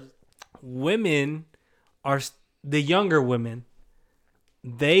it first. Women are the younger women,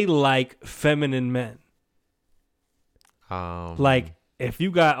 they like feminine men. Like, if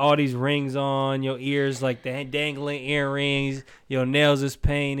you got all these rings on, your ears like the dangling earrings, your nails is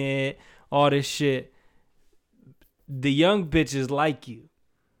painted, all this shit, the young bitches like you.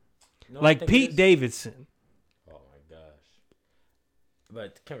 Like Pete Davidson. Oh my gosh.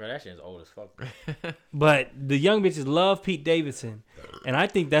 But Kim Kardashian is old as fuck. But the young bitches love Pete Davidson. And I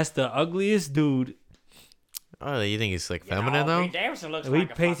think that's the ugliest dude. Oh, you think he's like feminine though? Pete Davidson looks He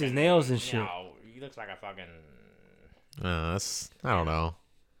like paints his nails and shit. He looks like a fucking... I don't know.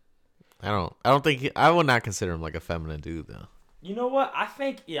 I don't think I would not consider him like a feminine dude though. You know what? I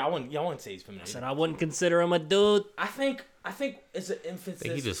think I wouldn't say he's feminine. I said I wouldn't consider him a dude. I think it's an emphasis. I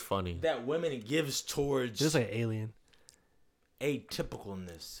think he's just funny. That women gives towards Just like an alien.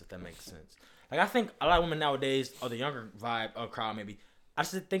 atypicalness, if that makes sense. Like I think a lot of women nowadays, or the younger vibe or crowd maybe, I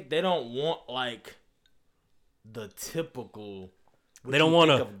just think they don't want like the typical. They don't want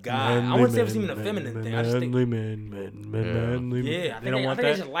a guy. I wouldn't say it's even a feminine thing. I just think manly. yeah. They don't want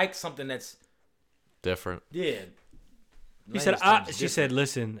they that. just like something that's Different. yeah. She said, Language she said,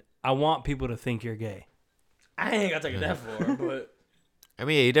 listen, I want people to think you're gay. I ain't gotta take it that far, but I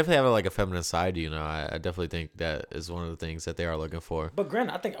mean, you definitely have like a feminine side. You know, I definitely think that is one of the things that they are looking for. but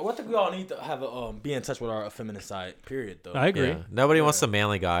granted, I think we all need to have a be in touch with our feminine side. Period. Though. I agree. Yeah. Nobody wants a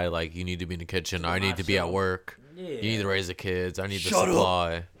manly guy like you need to be in the kitchen. I need to be at work. Yeah. You need to raise the kids. I need Shut to up.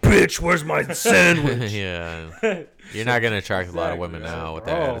 supply. Bitch, where's my sandwich? Yeah. You're not gonna attract a lot of women now with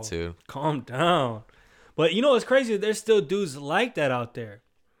that Bro. attitude. Calm down. But you know what's crazy? There's still dudes like that out there.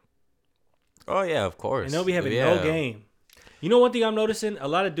 Oh yeah, of course. And they'll be having Yeah. no game. You know one thing I'm noticing? A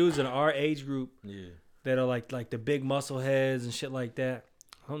lot of dudes in our age group Yeah. that are like the big muscle heads and shit like that.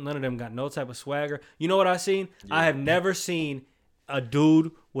 None of them got no type of swagger. You know what I seen? Yeah. I have never seen a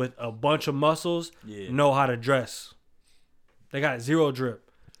dude with a bunch of muscles know how to dress. They got zero drip.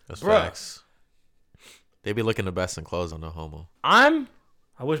 That's Bruh. facts. They be looking the best in clothes on no homo. I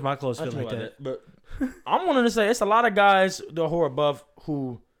wish my clothes fit like that. But I'm wanting to say it's a lot of guys who are buff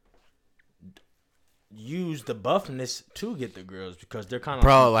who use the buffness to get the girls because they're kind of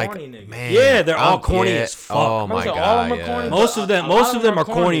Bro, like like corny niggas. man, Yeah, they're all corny as fuck. Oh Most my of all god, of them are yeah. corny. Most of them are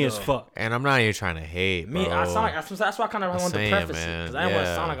corny as though. fuck. And I'm not even trying to hate, bro. Me, I sound like that's why I kind of want to saying, preface it man, because I don't want to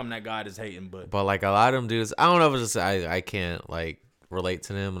yeah. sound like I'm that guy that's hating, but But like a lot of them dudes, I don't know if it's just I can't like relate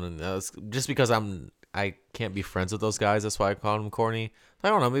to them, and it's just because I can't be friends with those guys. That's why I call them corny. I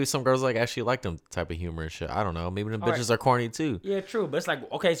don't know. Maybe some girls like actually like them type of humor and shit. I don't know. Maybe them All bitches are corny too. yeah, true. But it's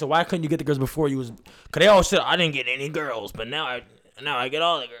like okay, so why couldn't you get the girls before you was? Cause they always said I didn't get any girls, but now I get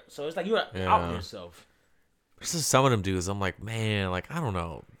all the girls. So it's like you're out Yeah. yourself. This is some of them dudes. I'm like, man, like I don't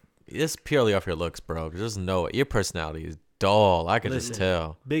know. It's purely off your looks, bro. Just know it. Your personality is dull. I can just Listen.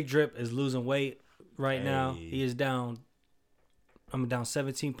 tell. Big Drip is losing weight right now. Hey. He is down. I'm down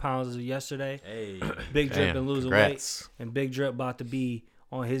 17 pounds as of yesterday. Hey, Big Drip Damn, been losing congrats. weight, and Big Drip about to be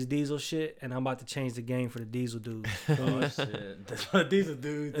on his diesel shit, and I'm about to change the game for the diesel dudes. oh shit, that's what these are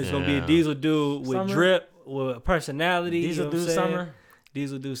dudes. It's gonna be a Yeah. diesel dude with Summer? drip, with personality. These you are know what I'm dudes saying? summer.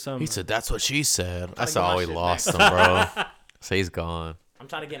 Diesel dude summer. He said that's what she said. That's get my how we shit lost him, back. bro. So he's gone. I'm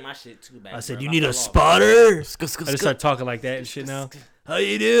trying to get my shit too back. I said bro. you If need I a fell off- spotter. I Skip. just start talking like that and shit now. How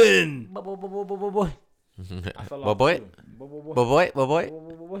you doing? Boy. I fell off Boy. too. Boy.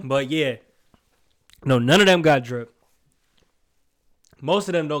 But yeah, no, none of them got drip. Most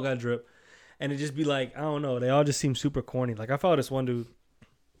of them don't got drip, and it just be like I don't know. They all just seem super corny. Like I followed this one dude,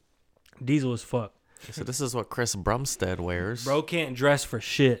 diesel as fuck. So this is what Chris Brumstead wears. Bro can't dress for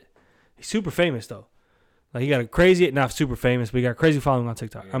shit. He's super famous though. Like he got a crazy, not super famous, but he got a crazy following on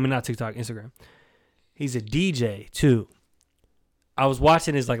TikTok. I mean not TikTok, Instagram. He's a DJ too. I was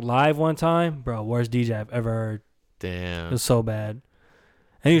watching his like live one time, bro. Worst DJ I've ever heard. It Damn. was so bad.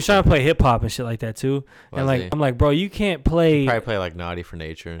 And he was trying to play hip hop and shit like that too. And Was like he? I'm like, bro, you can't play Probably play like Naughty for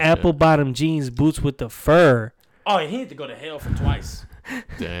Nature. And apple bottom jeans, boots with the fur. Oh, he need to go to hell for twice. Shit.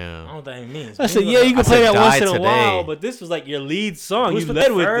 I Damn. don't know what that means. I said, yeah, you can I play said that once die in a today. while, but this was like your lead song. Boots You with led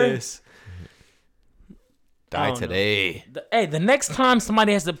the with fur? this. I Die don't know. today. The next time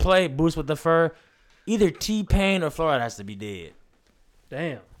somebody has to play Boots with the Fur, either T-Pain or Florida has to be dead.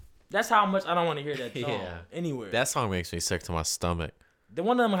 Damn. That's how much I don't want to hear that song Yeah. anywhere. That song makes me sick to my stomach. The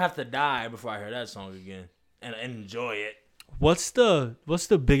one of them will have to die before I hear that song again and enjoy it. What's the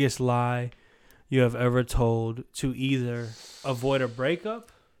biggest lie you have ever told to either avoid a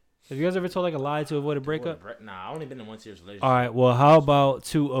breakup? Have you guys ever told like a lie to avoid a breakup? Nah, I only been in one serious relationship. All right. Well, how about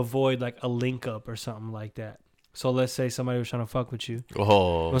to avoid like a link up or something like that? So let's say somebody was trying to fuck with you.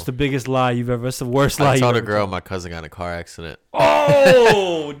 Oh. What's the biggest lie you've ever? What's the worst lie I you told a ever girl my cousin got in a car accident.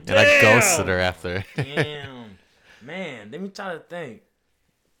 Oh, And I ghosted her after. Damn. Man, let me try to think.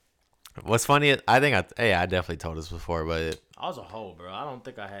 What's funny? I definitely told this before, but I was a hoe, bro. I don't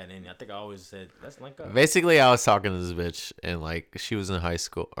think I had any. I think I always said, let's link up. basically, I was talking to this bitch, and like she was in high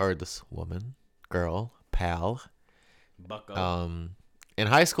school, or this girl, pal. Bucko. In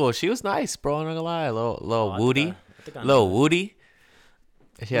high school, she was nice, bro. I'm not gonna lie, little I woody, think I little know woody.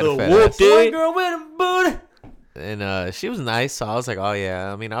 She had a Little fat whoop, ass. dude. White girl with a booty. And she was nice, so I was like, oh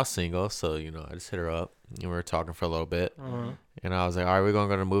yeah. I mean, I was single, so I just hit her up, and we were talking for a little bit, and I was like, all right, we're gonna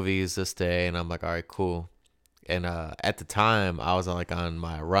go to the movies this day, and I'm like, all right, cool. And at the time, I was like on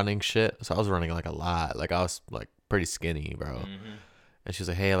my running shit, so I was running like a lot, like I was like pretty skinny, bro. And she was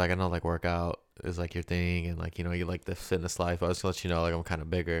like, hey, like I know like workout is like your thing, and like you like the fitness life. I was gonna let you know like I'm kind of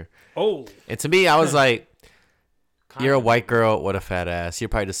bigger. Oh. And to me, I was like, you're a white girl with a fat ass. You're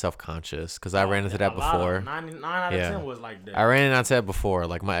probably just self-conscious because I ran into that before. 99 out of 10 was like that. I ran into that before.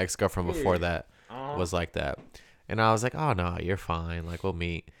 Like my ex-girlfriend before that was like that. And I was like, oh, no, you're fine. Like, we'll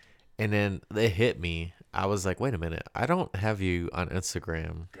meet. And then it hit me. I was like, wait a minute. I don't have you on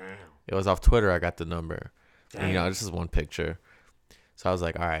Instagram. Damn. It was off Twitter. I got the number. Damn. And, this is one picture. So I was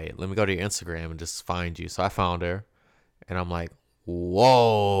like, all right, let me go to your Instagram and just find you. So I found her. And I'm like,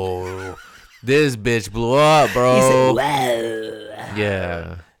 whoa. This bitch blew up, bro. He said, wow.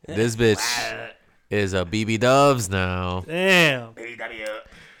 Yeah. This bitch is a BB Dubs now. Damn.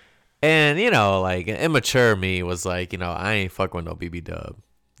 And, like, immature me was like, I ain't fucking with no BB Dub.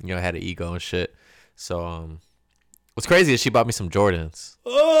 I had an ego and shit. So, what's crazy is she bought me some Jordans.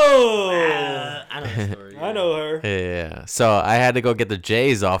 Oh. I know the story. I know her. Yeah. So, I had to go get the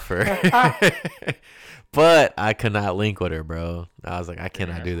J's off her. But I could not link with her, bro. I was like, I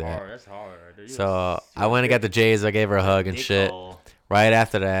cannot do that. That's hard. Dude. So, I went and got the J's. I gave her a hug and shit. Right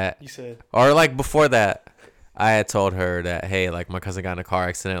after that. You said. Or, like, before that. I had told her that, hey, like, my cousin got in a car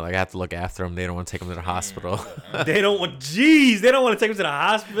accident. Like, I have to look after him. They don't want to take him to the hospital. They don't want to take him to the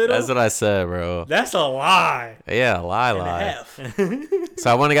hospital. That's what I said, bro. That's a lie. Yeah, lie.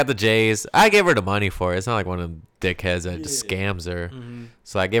 So I went and got the J's. I gave her the money for it. It's not like one of them dickheads that just scams her. Mm-hmm.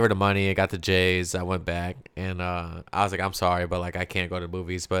 So I gave her the money. I got the J's. I went back. And I was like, I'm sorry, but, like, I can't go to the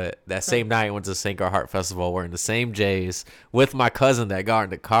movies. But that same night, I went to the St. Heart Festival wearing the same J's with my cousin that got in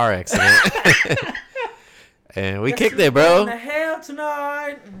the car accident. And we kicked it, bro. The hell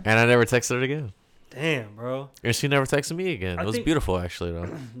tonight. And I never texted her again. Damn, bro. And she never texted me again. It was beautiful, actually, though.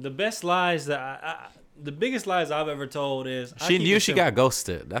 The best lies the biggest lies I've ever told is she knew she got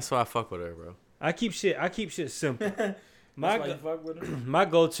ghosted. That's why I fuck with her, bro. I keep shit simple. My my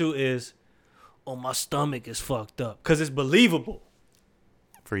go-to is, oh, my stomach is fucked up, cause it's believable.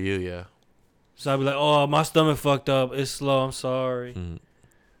 For you, yeah. So I'd be like, oh, my stomach fucked up. It's slow. I'm sorry. Mm.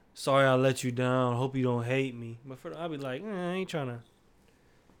 Sorry I let you down. Hope you don't hate me. But I'll be like, I ain't trying to.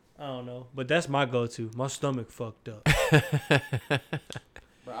 I don't know. But that's my go-to. My stomach fucked up. Bro,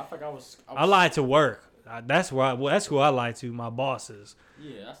 I think I lied to work. That's who I lied to. My bosses.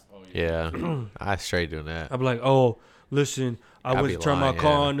 Yeah. Yeah. I straight doing that. I'll be like, oh, listen, I went to turn my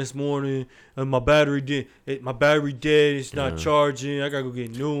car on this morning, and my battery dead. It's not charging. I gotta go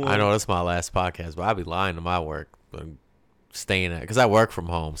get a new one. I know this is my last podcast, but I be lying to my work. Staying at, because I work from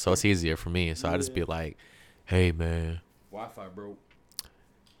home, so it's easier for me. So I just be like, hey, man. Wi-Fi broke.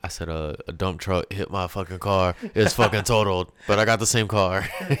 I said a dump truck hit my fucking car. It's fucking totaled, but I got the same car.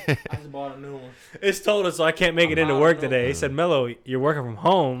 I just bought a new one. It's totaled, so I can't make it into work today. He said, Mello, you're working from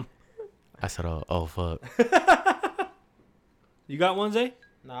home. I said, oh fuck. You got one, Zay?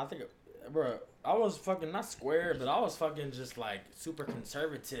 Nah, I think, bro, I was fucking not square, but I was fucking just like super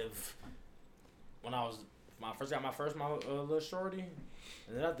conservative when I first got my little shorty,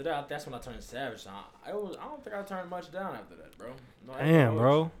 and then after that, that's when I turned savage. I don't think I turned much down after that, bro. No, Damn,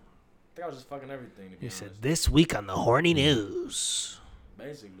 bro. I think I was just fucking everything. To be honest. Said this week on the horny news.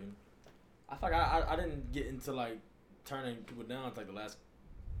 Basically, I thought I didn't get into like turning people down until like the last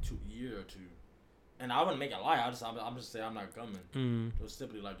 2 years or 2, and I wouldn't make a lie. I'm just saying I'm not coming. It was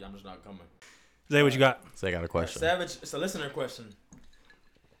simply like I'm just not coming. Zay, what you got? So I got a question. Savage, it's a listener question.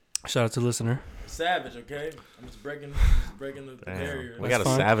 Shout out to listener. Savage, okay? I'm just breaking the barrier. We got a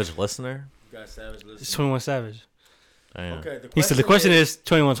savage listener. You got a savage listener. It's 21 Savage. Damn. Okay, He said the question is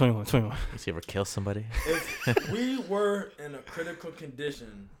 21. Did you ever kill somebody? If we were in a critical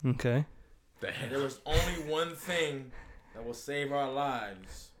condition, Okay. there was only one thing that will save our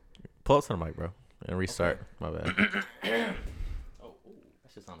lives. Pull up to the mic, bro, and restart. Okay. My bad. That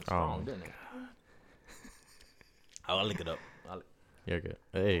shit sounded strong, didn't it? I'll link it up. You're good.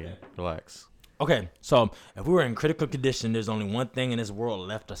 Hey, relax. Okay, so if we were in critical condition, there's only one thing in this world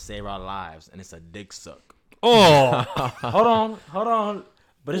left to save our lives, and it's a dick suck. Oh. Hold on.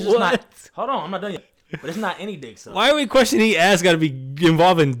 But it's just not. Hold on, I'm not done yet. But it's not any dick suck. Why every question he asks got to be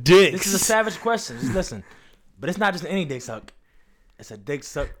involving dicks? This is a savage question. Just listen. But it's not just any dick suck. It's a dick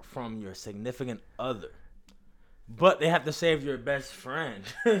suck from your significant other. But they have to save your best friend.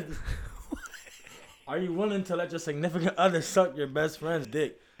 Are you willing to let your significant other suck your best friend's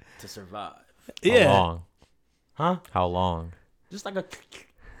dick to survive? Yeah. How long? Huh? How long? Just like a...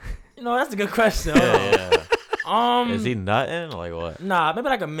 that's a good question. Yeah. Is he nutting? Like what? Nah, maybe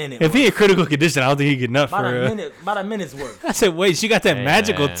like a minute. If he in critical condition, I don't think he get nut for About a minute's worth. I said, wait, she got that Hey,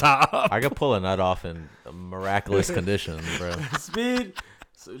 magical man. top. I could pull a nut off in miraculous conditions, bro. Speed.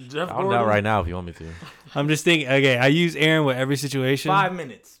 So Jeff I'll Gordon, nut right now if you want me to. I'm just thinking, okay, I use Aaron with every situation. 5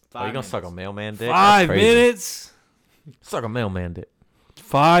 minutes. Oh, you gonna suck a mailman dick? 5 That's crazy. minutes? Suck a mailman dick.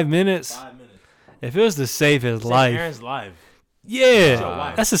 5 minminutes? 5 minutes. If it was to save his Save life. Aaron's life.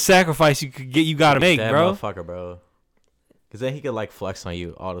 Yeah. That's a sacrifice you gotta make, that bro. motherfucker, bro. Because then he could like flex on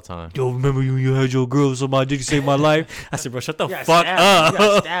you all the time. Yo, remember you had your girl so my dick saved my life? I said, bro, shut the You gotta fuck stab him. You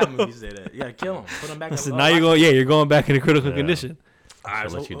gotta up. stab him if you say that. You gotta kill him. Put him back I in said, the now you're going back into critical Yeah. condition. I'll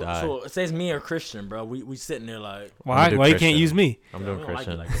let you die. So it says me or Christian, bro. We sitting there like... Why do you can't Christian. use me? I'm we doing don't like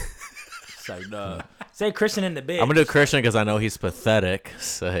Christian. it like that. It's like, say Christian in the bed. I'm gonna do Christian because I know he's pathetic.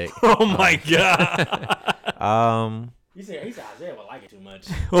 So, Oh my god. He said Isaiah would like it too much.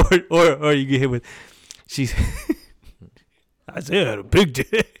 or you get hit with she's Isaiah had a big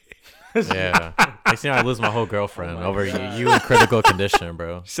dick. yeah. Next thing I lose my whole girlfriend over you in critical condition,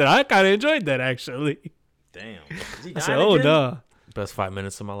 bro. She said I kind of enjoyed that actually. Damn. Is he I said, dying oh again? no. Best 5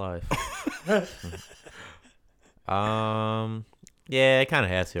 minutes of my life. Yeah, it kind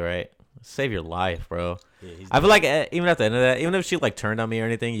of has to, right? Save your life, bro. Yeah, he's I feel like even at the end of that, even if she like turned on me or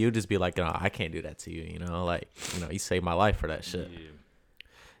anything, you'd just be like, no, I can't do that to you, you saved my life for that shit.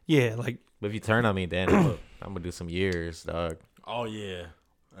 Yeah, like But if you turn on me, then I'm gonna do some years, dog. Oh yeah.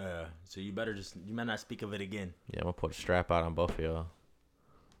 So you might not speak of it again. Yeah, I'm gonna put a strap out on both of y'all.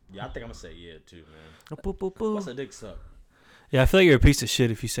 Yeah, I think I'm gonna say yeah too, man. Boop, boop, boop. What's a dick suck? yeah, I feel like you're a piece of shit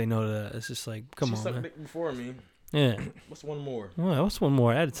if you say no to that. It's just like, come She on, sucked man. dick before me. Yeah. What's one more? Well, what's one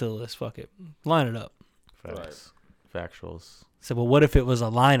more? Add it to the list. Fuck it. Line it up. Facts. Factuals. So, but what if it was a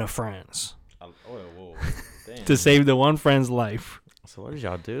line of friends Whoa. Damn. to save the one friend's life? So what did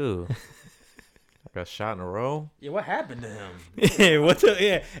y'all do? I got shot in a row. Yeah, what happened to him?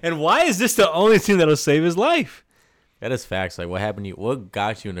 Yeah, and why is this the only thing that'll save his life? That is facts. Like, what happened to you? What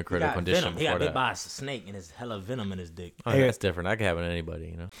got you in a He critical got condition venom. He before got bit that? by a snake and his hella venom in his dick. Oh, that's different. That could happen to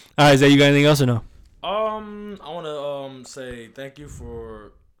anybody, All right, Zay, you got anything else or no? I want to say thank you,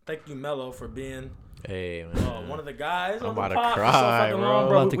 Mello, for being Hey, man. one of the guys I'm on the about to pod for so cry, fucking bro. long, I'm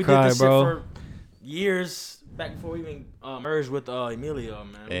bro. about to We cry, did this bro. shit for years back before we even merged with Emilio,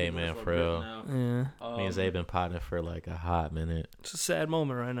 man. We Hey, been doing man, this for a bit real. now. Yeah, Me and Zay been potting for like a hot minute. it's a sad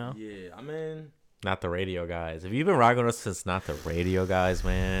moment right now. Yeah, I mean, Not the radio guys. If you've been rocking with us since not the radio guys,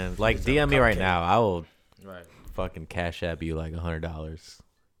 man, like It's a DM me right cupcake. now. I will right. fucking cash app you like $100.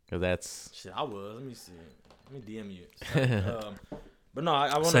 Cause that's Shit, I was. Let me see. Let me DM you. But no,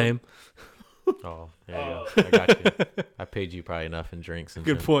 I want to. Same. oh yeah, I got you. I paid you probably enough in drinks and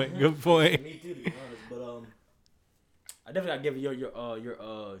Good shit. point. Good point. Me too, to be honest. But I definitely gotta give you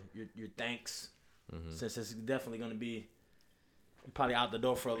your thanks, since it's definitely gonna be probably out the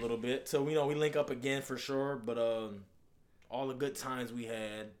door for a little bit. So we link up again for sure. But all the good times we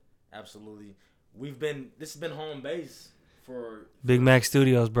had, absolutely. This has been home base for Big Mac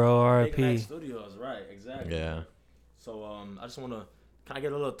Studios, bro. Big Mac R.I.P. Studios, right? Exactly. Yeah. So I just wanna, can I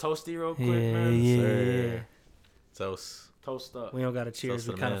get a little toasty real quick, Yeah, man? yeah. Sir. Toast. Toast up. We don't got to cheers. Toast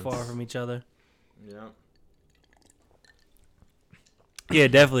to We're the kind of mans. far from each other. Yeah. Yeah,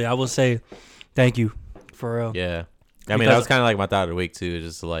 definitely. I will say thank you for real. Yeah. I mean, Because- that was kind of like my thought of the week too,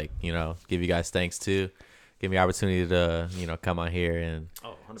 just to like, give you guys thanks too. Give me the opportunity to, come on here and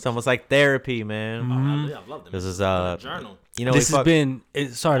Oh, 100%. it's almost like therapy, man. Oh, I love them. This is journal. This has been.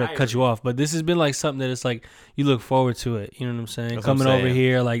 Sorry to cut Diary. you off, but this has been like something that it's like you look forward to it. You know what I'm saying? That's what I'm Coming over saying.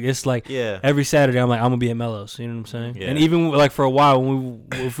 here, like it's like Yeah. every Saturday, I'm like I'm gonna be at Mellows. You know what I'm saying? Yeah. And even like for a while,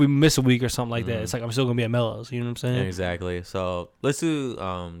 if we miss a week or something like that, it's like I'm still gonna be at Mellows. You know what I'm saying? Exactly. So let's do.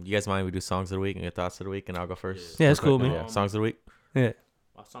 You guys mind if we do songs of the week and your thoughts of the week, and I'll go first. Yeah, that's Real cool, quick. man. Yeah. Songs of the week. Yeah.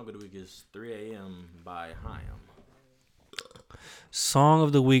 My song of the week is 3 a.m. by Haim. Song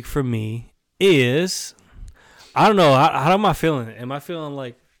of the week for me is I don't know. How am I feeling? Am I feeling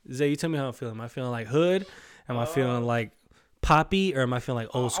like Zay? You tell me how I'm feeling. Am I feeling like hood? Am I feeling like poppy, or am I feeling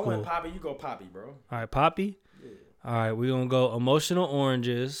like old I school? went Poppy. You go Poppy, bro. All right, poppy. Yeah. All right, we're gonna go emotional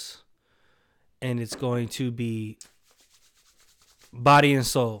oranges, and it's going to be body and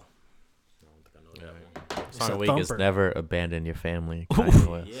soul. I don't think I know that one. Song of the a week is thumper. "Never Abandon Your Family." Kanye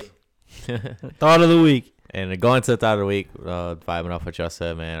West. Yeah. Thought of the week. And going to the thought of the week, vibing off what y'all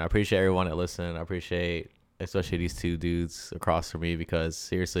said, man. I appreciate everyone that listened. I appreciate especially these two dudes across from me because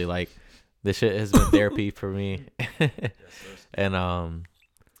seriously, like, this shit has been therapy for me. And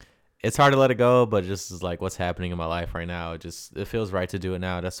it's hard to let it go, but just is like what's happening in my life right now. It feels right to do it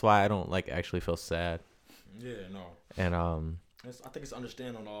now. That's why I don't like actually feel sad. Yeah, no. And I think it's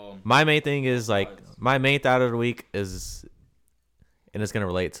understanding all. my main thing is like my main thought of the week is, and it's gonna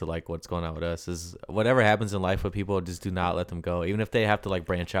relate to like what's going on with us, is whatever happens in life with people, just do not let them go. Even if they have to like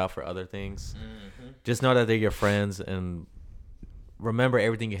branch out for other things, just know that they're your friends and remember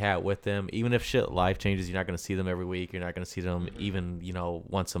everything you had with them. Even if life changes, you're not gonna see them every week. You're not gonna see them even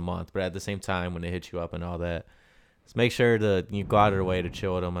once a month. But at the same time, when they hit you up and all that, just make sure that you go out of the way to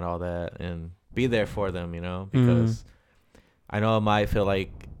chill with them and all that, and be there for them. Because I know it might feel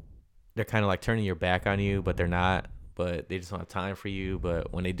like they're kind of like turning your back on you, but they're not. But they just don't have time for you.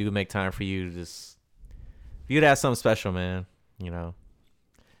 But when they do make time for you, just view it as something special, man. And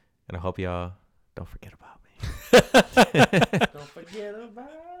I hope y'all don't forget about me. Don't forget about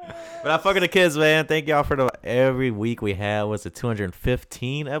it. But I fuck with the kids, man. Thank y'all for every week we have. What's it,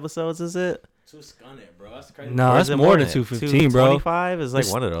 215 episodes, is it? Too scunny, bro. That's crazy. No, that's more than 215, bro. 225 is like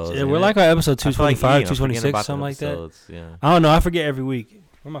one of those. Yeah, we're like on episode 225, like 226, something like that. Yeah. I don't know. I forget every week.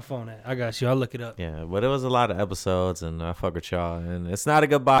 Where my phone at? I got you. I'll look it up. Yeah, but it was a lot of episodes, and I fuck with y'all. And it's not a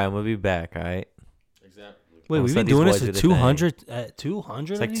goodbye. I'm going to be back, all right? Exactly. Wait, we've been doing this at 200? At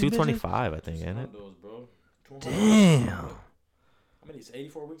 200? It's like 225, I think, ain't it? Damn. How many? It's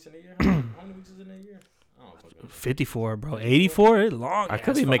 84 weeks in a year? How many weeks is in a year? I don't fucking know. 54, bro. 84? It's long. I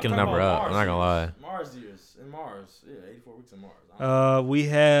could be making the number up. I'm not going to lie. Mars years. In Mars. Yeah, 84 weeks in Mars. We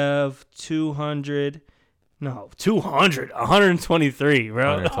have 200. No, 200. 123,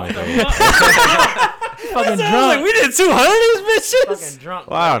 bro. 123. Fucking drunk. We did 200 of these bitches? Fucking drunk.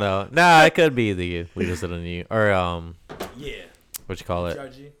 Well, I don't know. Nah, it could be we just did a new, or Yeah. what you call it?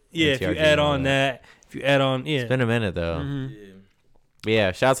 TRG. Yeah, if you NTRG add and all on that. If you add on, yeah. It's been a minute though. Mhm. Yeah. But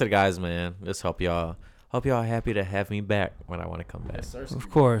yeah, shout out to the guys, man. Just hope y'all happy to have me back when I want to come back. Yes, sir. Of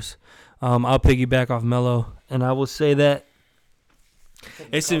course. I'll piggyback off Mello, and I will say that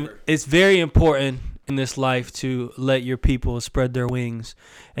it's very important in this life to let your people spread their wings,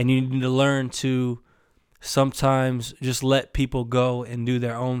 and you need to learn to sometimes just let people go and do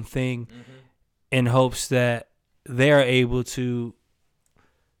their own thing in hopes that they are able to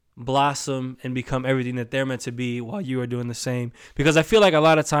blossom and become everything that they're meant to be while you are doing the same. Because I feel like a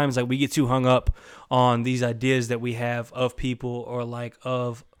lot of times like we get too hung up on these ideas that we have of people or like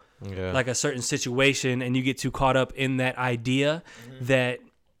of like a certain situation, and you get too caught up in that idea that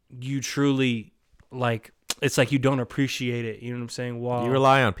you truly like, it's like you don't appreciate it, you know what I'm saying? While You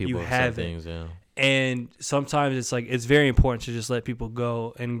rely on people you for have some it. things, yeah. And sometimes it's like it's very important to just let people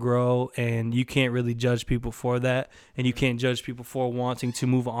go and grow, and you can't really judge people for that, and you can't judge people for wanting to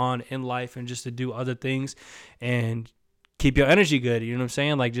move on in life and just to do other things and keep your energy good, you know what I'm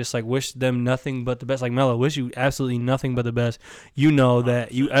saying? Like just like wish them nothing but the best. Like Mello, wish you absolutely nothing but the best. You know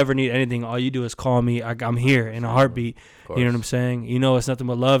that you ever need anything, all you do is call me. I'm here in a heartbeat. You know what I'm saying? You know it's nothing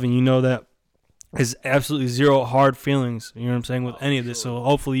but love, and you know that there's absolutely zero hard feelings, you know what I'm saying, with any of this. So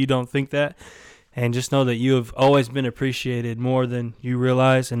hopefully you don't think that. And just know that you have always been appreciated more than you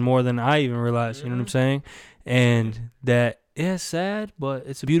realize and more than I even realized, you know what I'm saying? And that, yeah, it's sad, but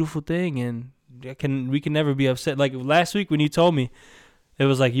it's a beautiful thing, and we can never be upset. Like last week when you told me, it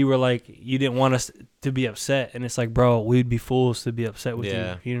was like you were like, you didn't want us to be upset. And it's like, bro, we'd be fools to be upset with you.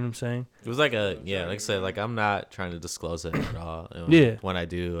 You know what I'm saying? It was like like I said, like I'm not trying to disclose it at all. Yeah. When I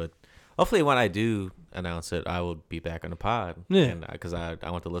do, hopefully when I do announce it, I will be back on the pod. Yeah. Because I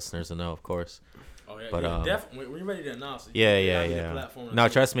want the listeners to know, of course. Oh, yeah, But, definitely. When you're ready to announce it, Yeah. No,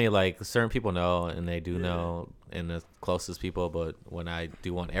 trust me, like certain people know, and they do know, and the closest people. But when I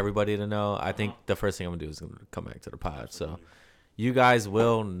do want everybody to know, I think the first thing I'm gonna do is come back to the pod. So you guys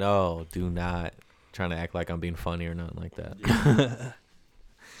will know. Do not trying to act like I'm being funny or nothing like that. Yeah.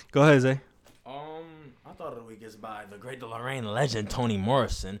 Go ahead, Zay. I thought of the week is by the great Lorraine legend Toni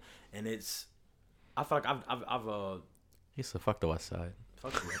Morrison, and it's. I feel like I've He used to fuck the West Side.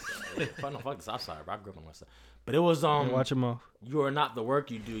 Fuck the West Side. Fuck the South Side, bro. I grew up on the West Side. But it was Watch him off. You are not the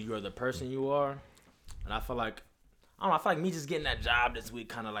work you do. You are the person you are. And I feel like me just getting that job this week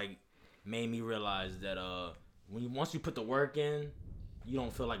kind of like made me realize that once you put the work in, you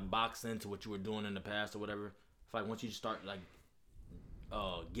don't feel like boxed into what you were doing in the past or whatever. I feel like once you start like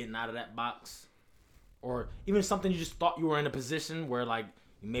getting out of that box, or even something you just thought you were in a position where like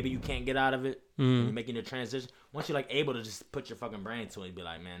maybe you can't get out of it, and you're making the transition. Once you're like able to just put your fucking brain to it, be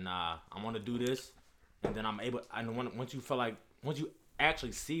like, man, nah, I want to do this, and then I'm able. And once you feel like, once you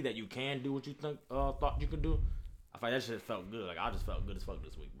actually see that you can do what you thought you could do, I feel like that shit felt good. Like I just felt good as fuck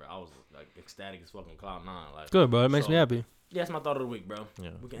this week, bro. I was like ecstatic as fucking cloud 9. Like Good, bro. It makes me happy. Yeah, that's my thought of the week, bro. Yeah.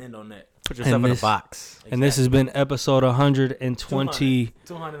 We can end on that. Put yourself in a box. Exactly. And this has been episode 120.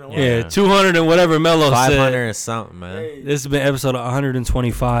 201. Yeah, 200 and whatever Mello 500 said. and something, man. Hey. This has been episode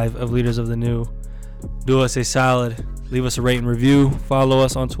 125 of Leaders of the New. Do us a solid. Leave us a rate and review. Follow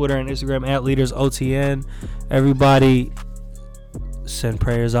us on Twitter and Instagram at LeadersOTN. Everybody send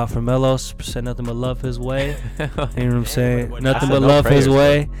prayers out for Mello. Send nothing but love his way. You know what I'm saying? Nothing but love his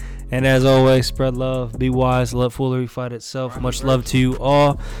way. And as always, spread love. Be wise. Let foolery fight itself. Much love to you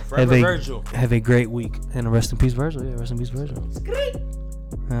all. Have a great week. And rest in peace, Virgil. Yeah, rest in peace, Virgil.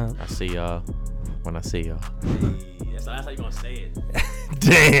 I see y'all when I see y'all. That's how you gonna say it.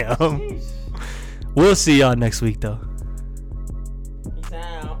 Damn. We'll see y'all next week, though.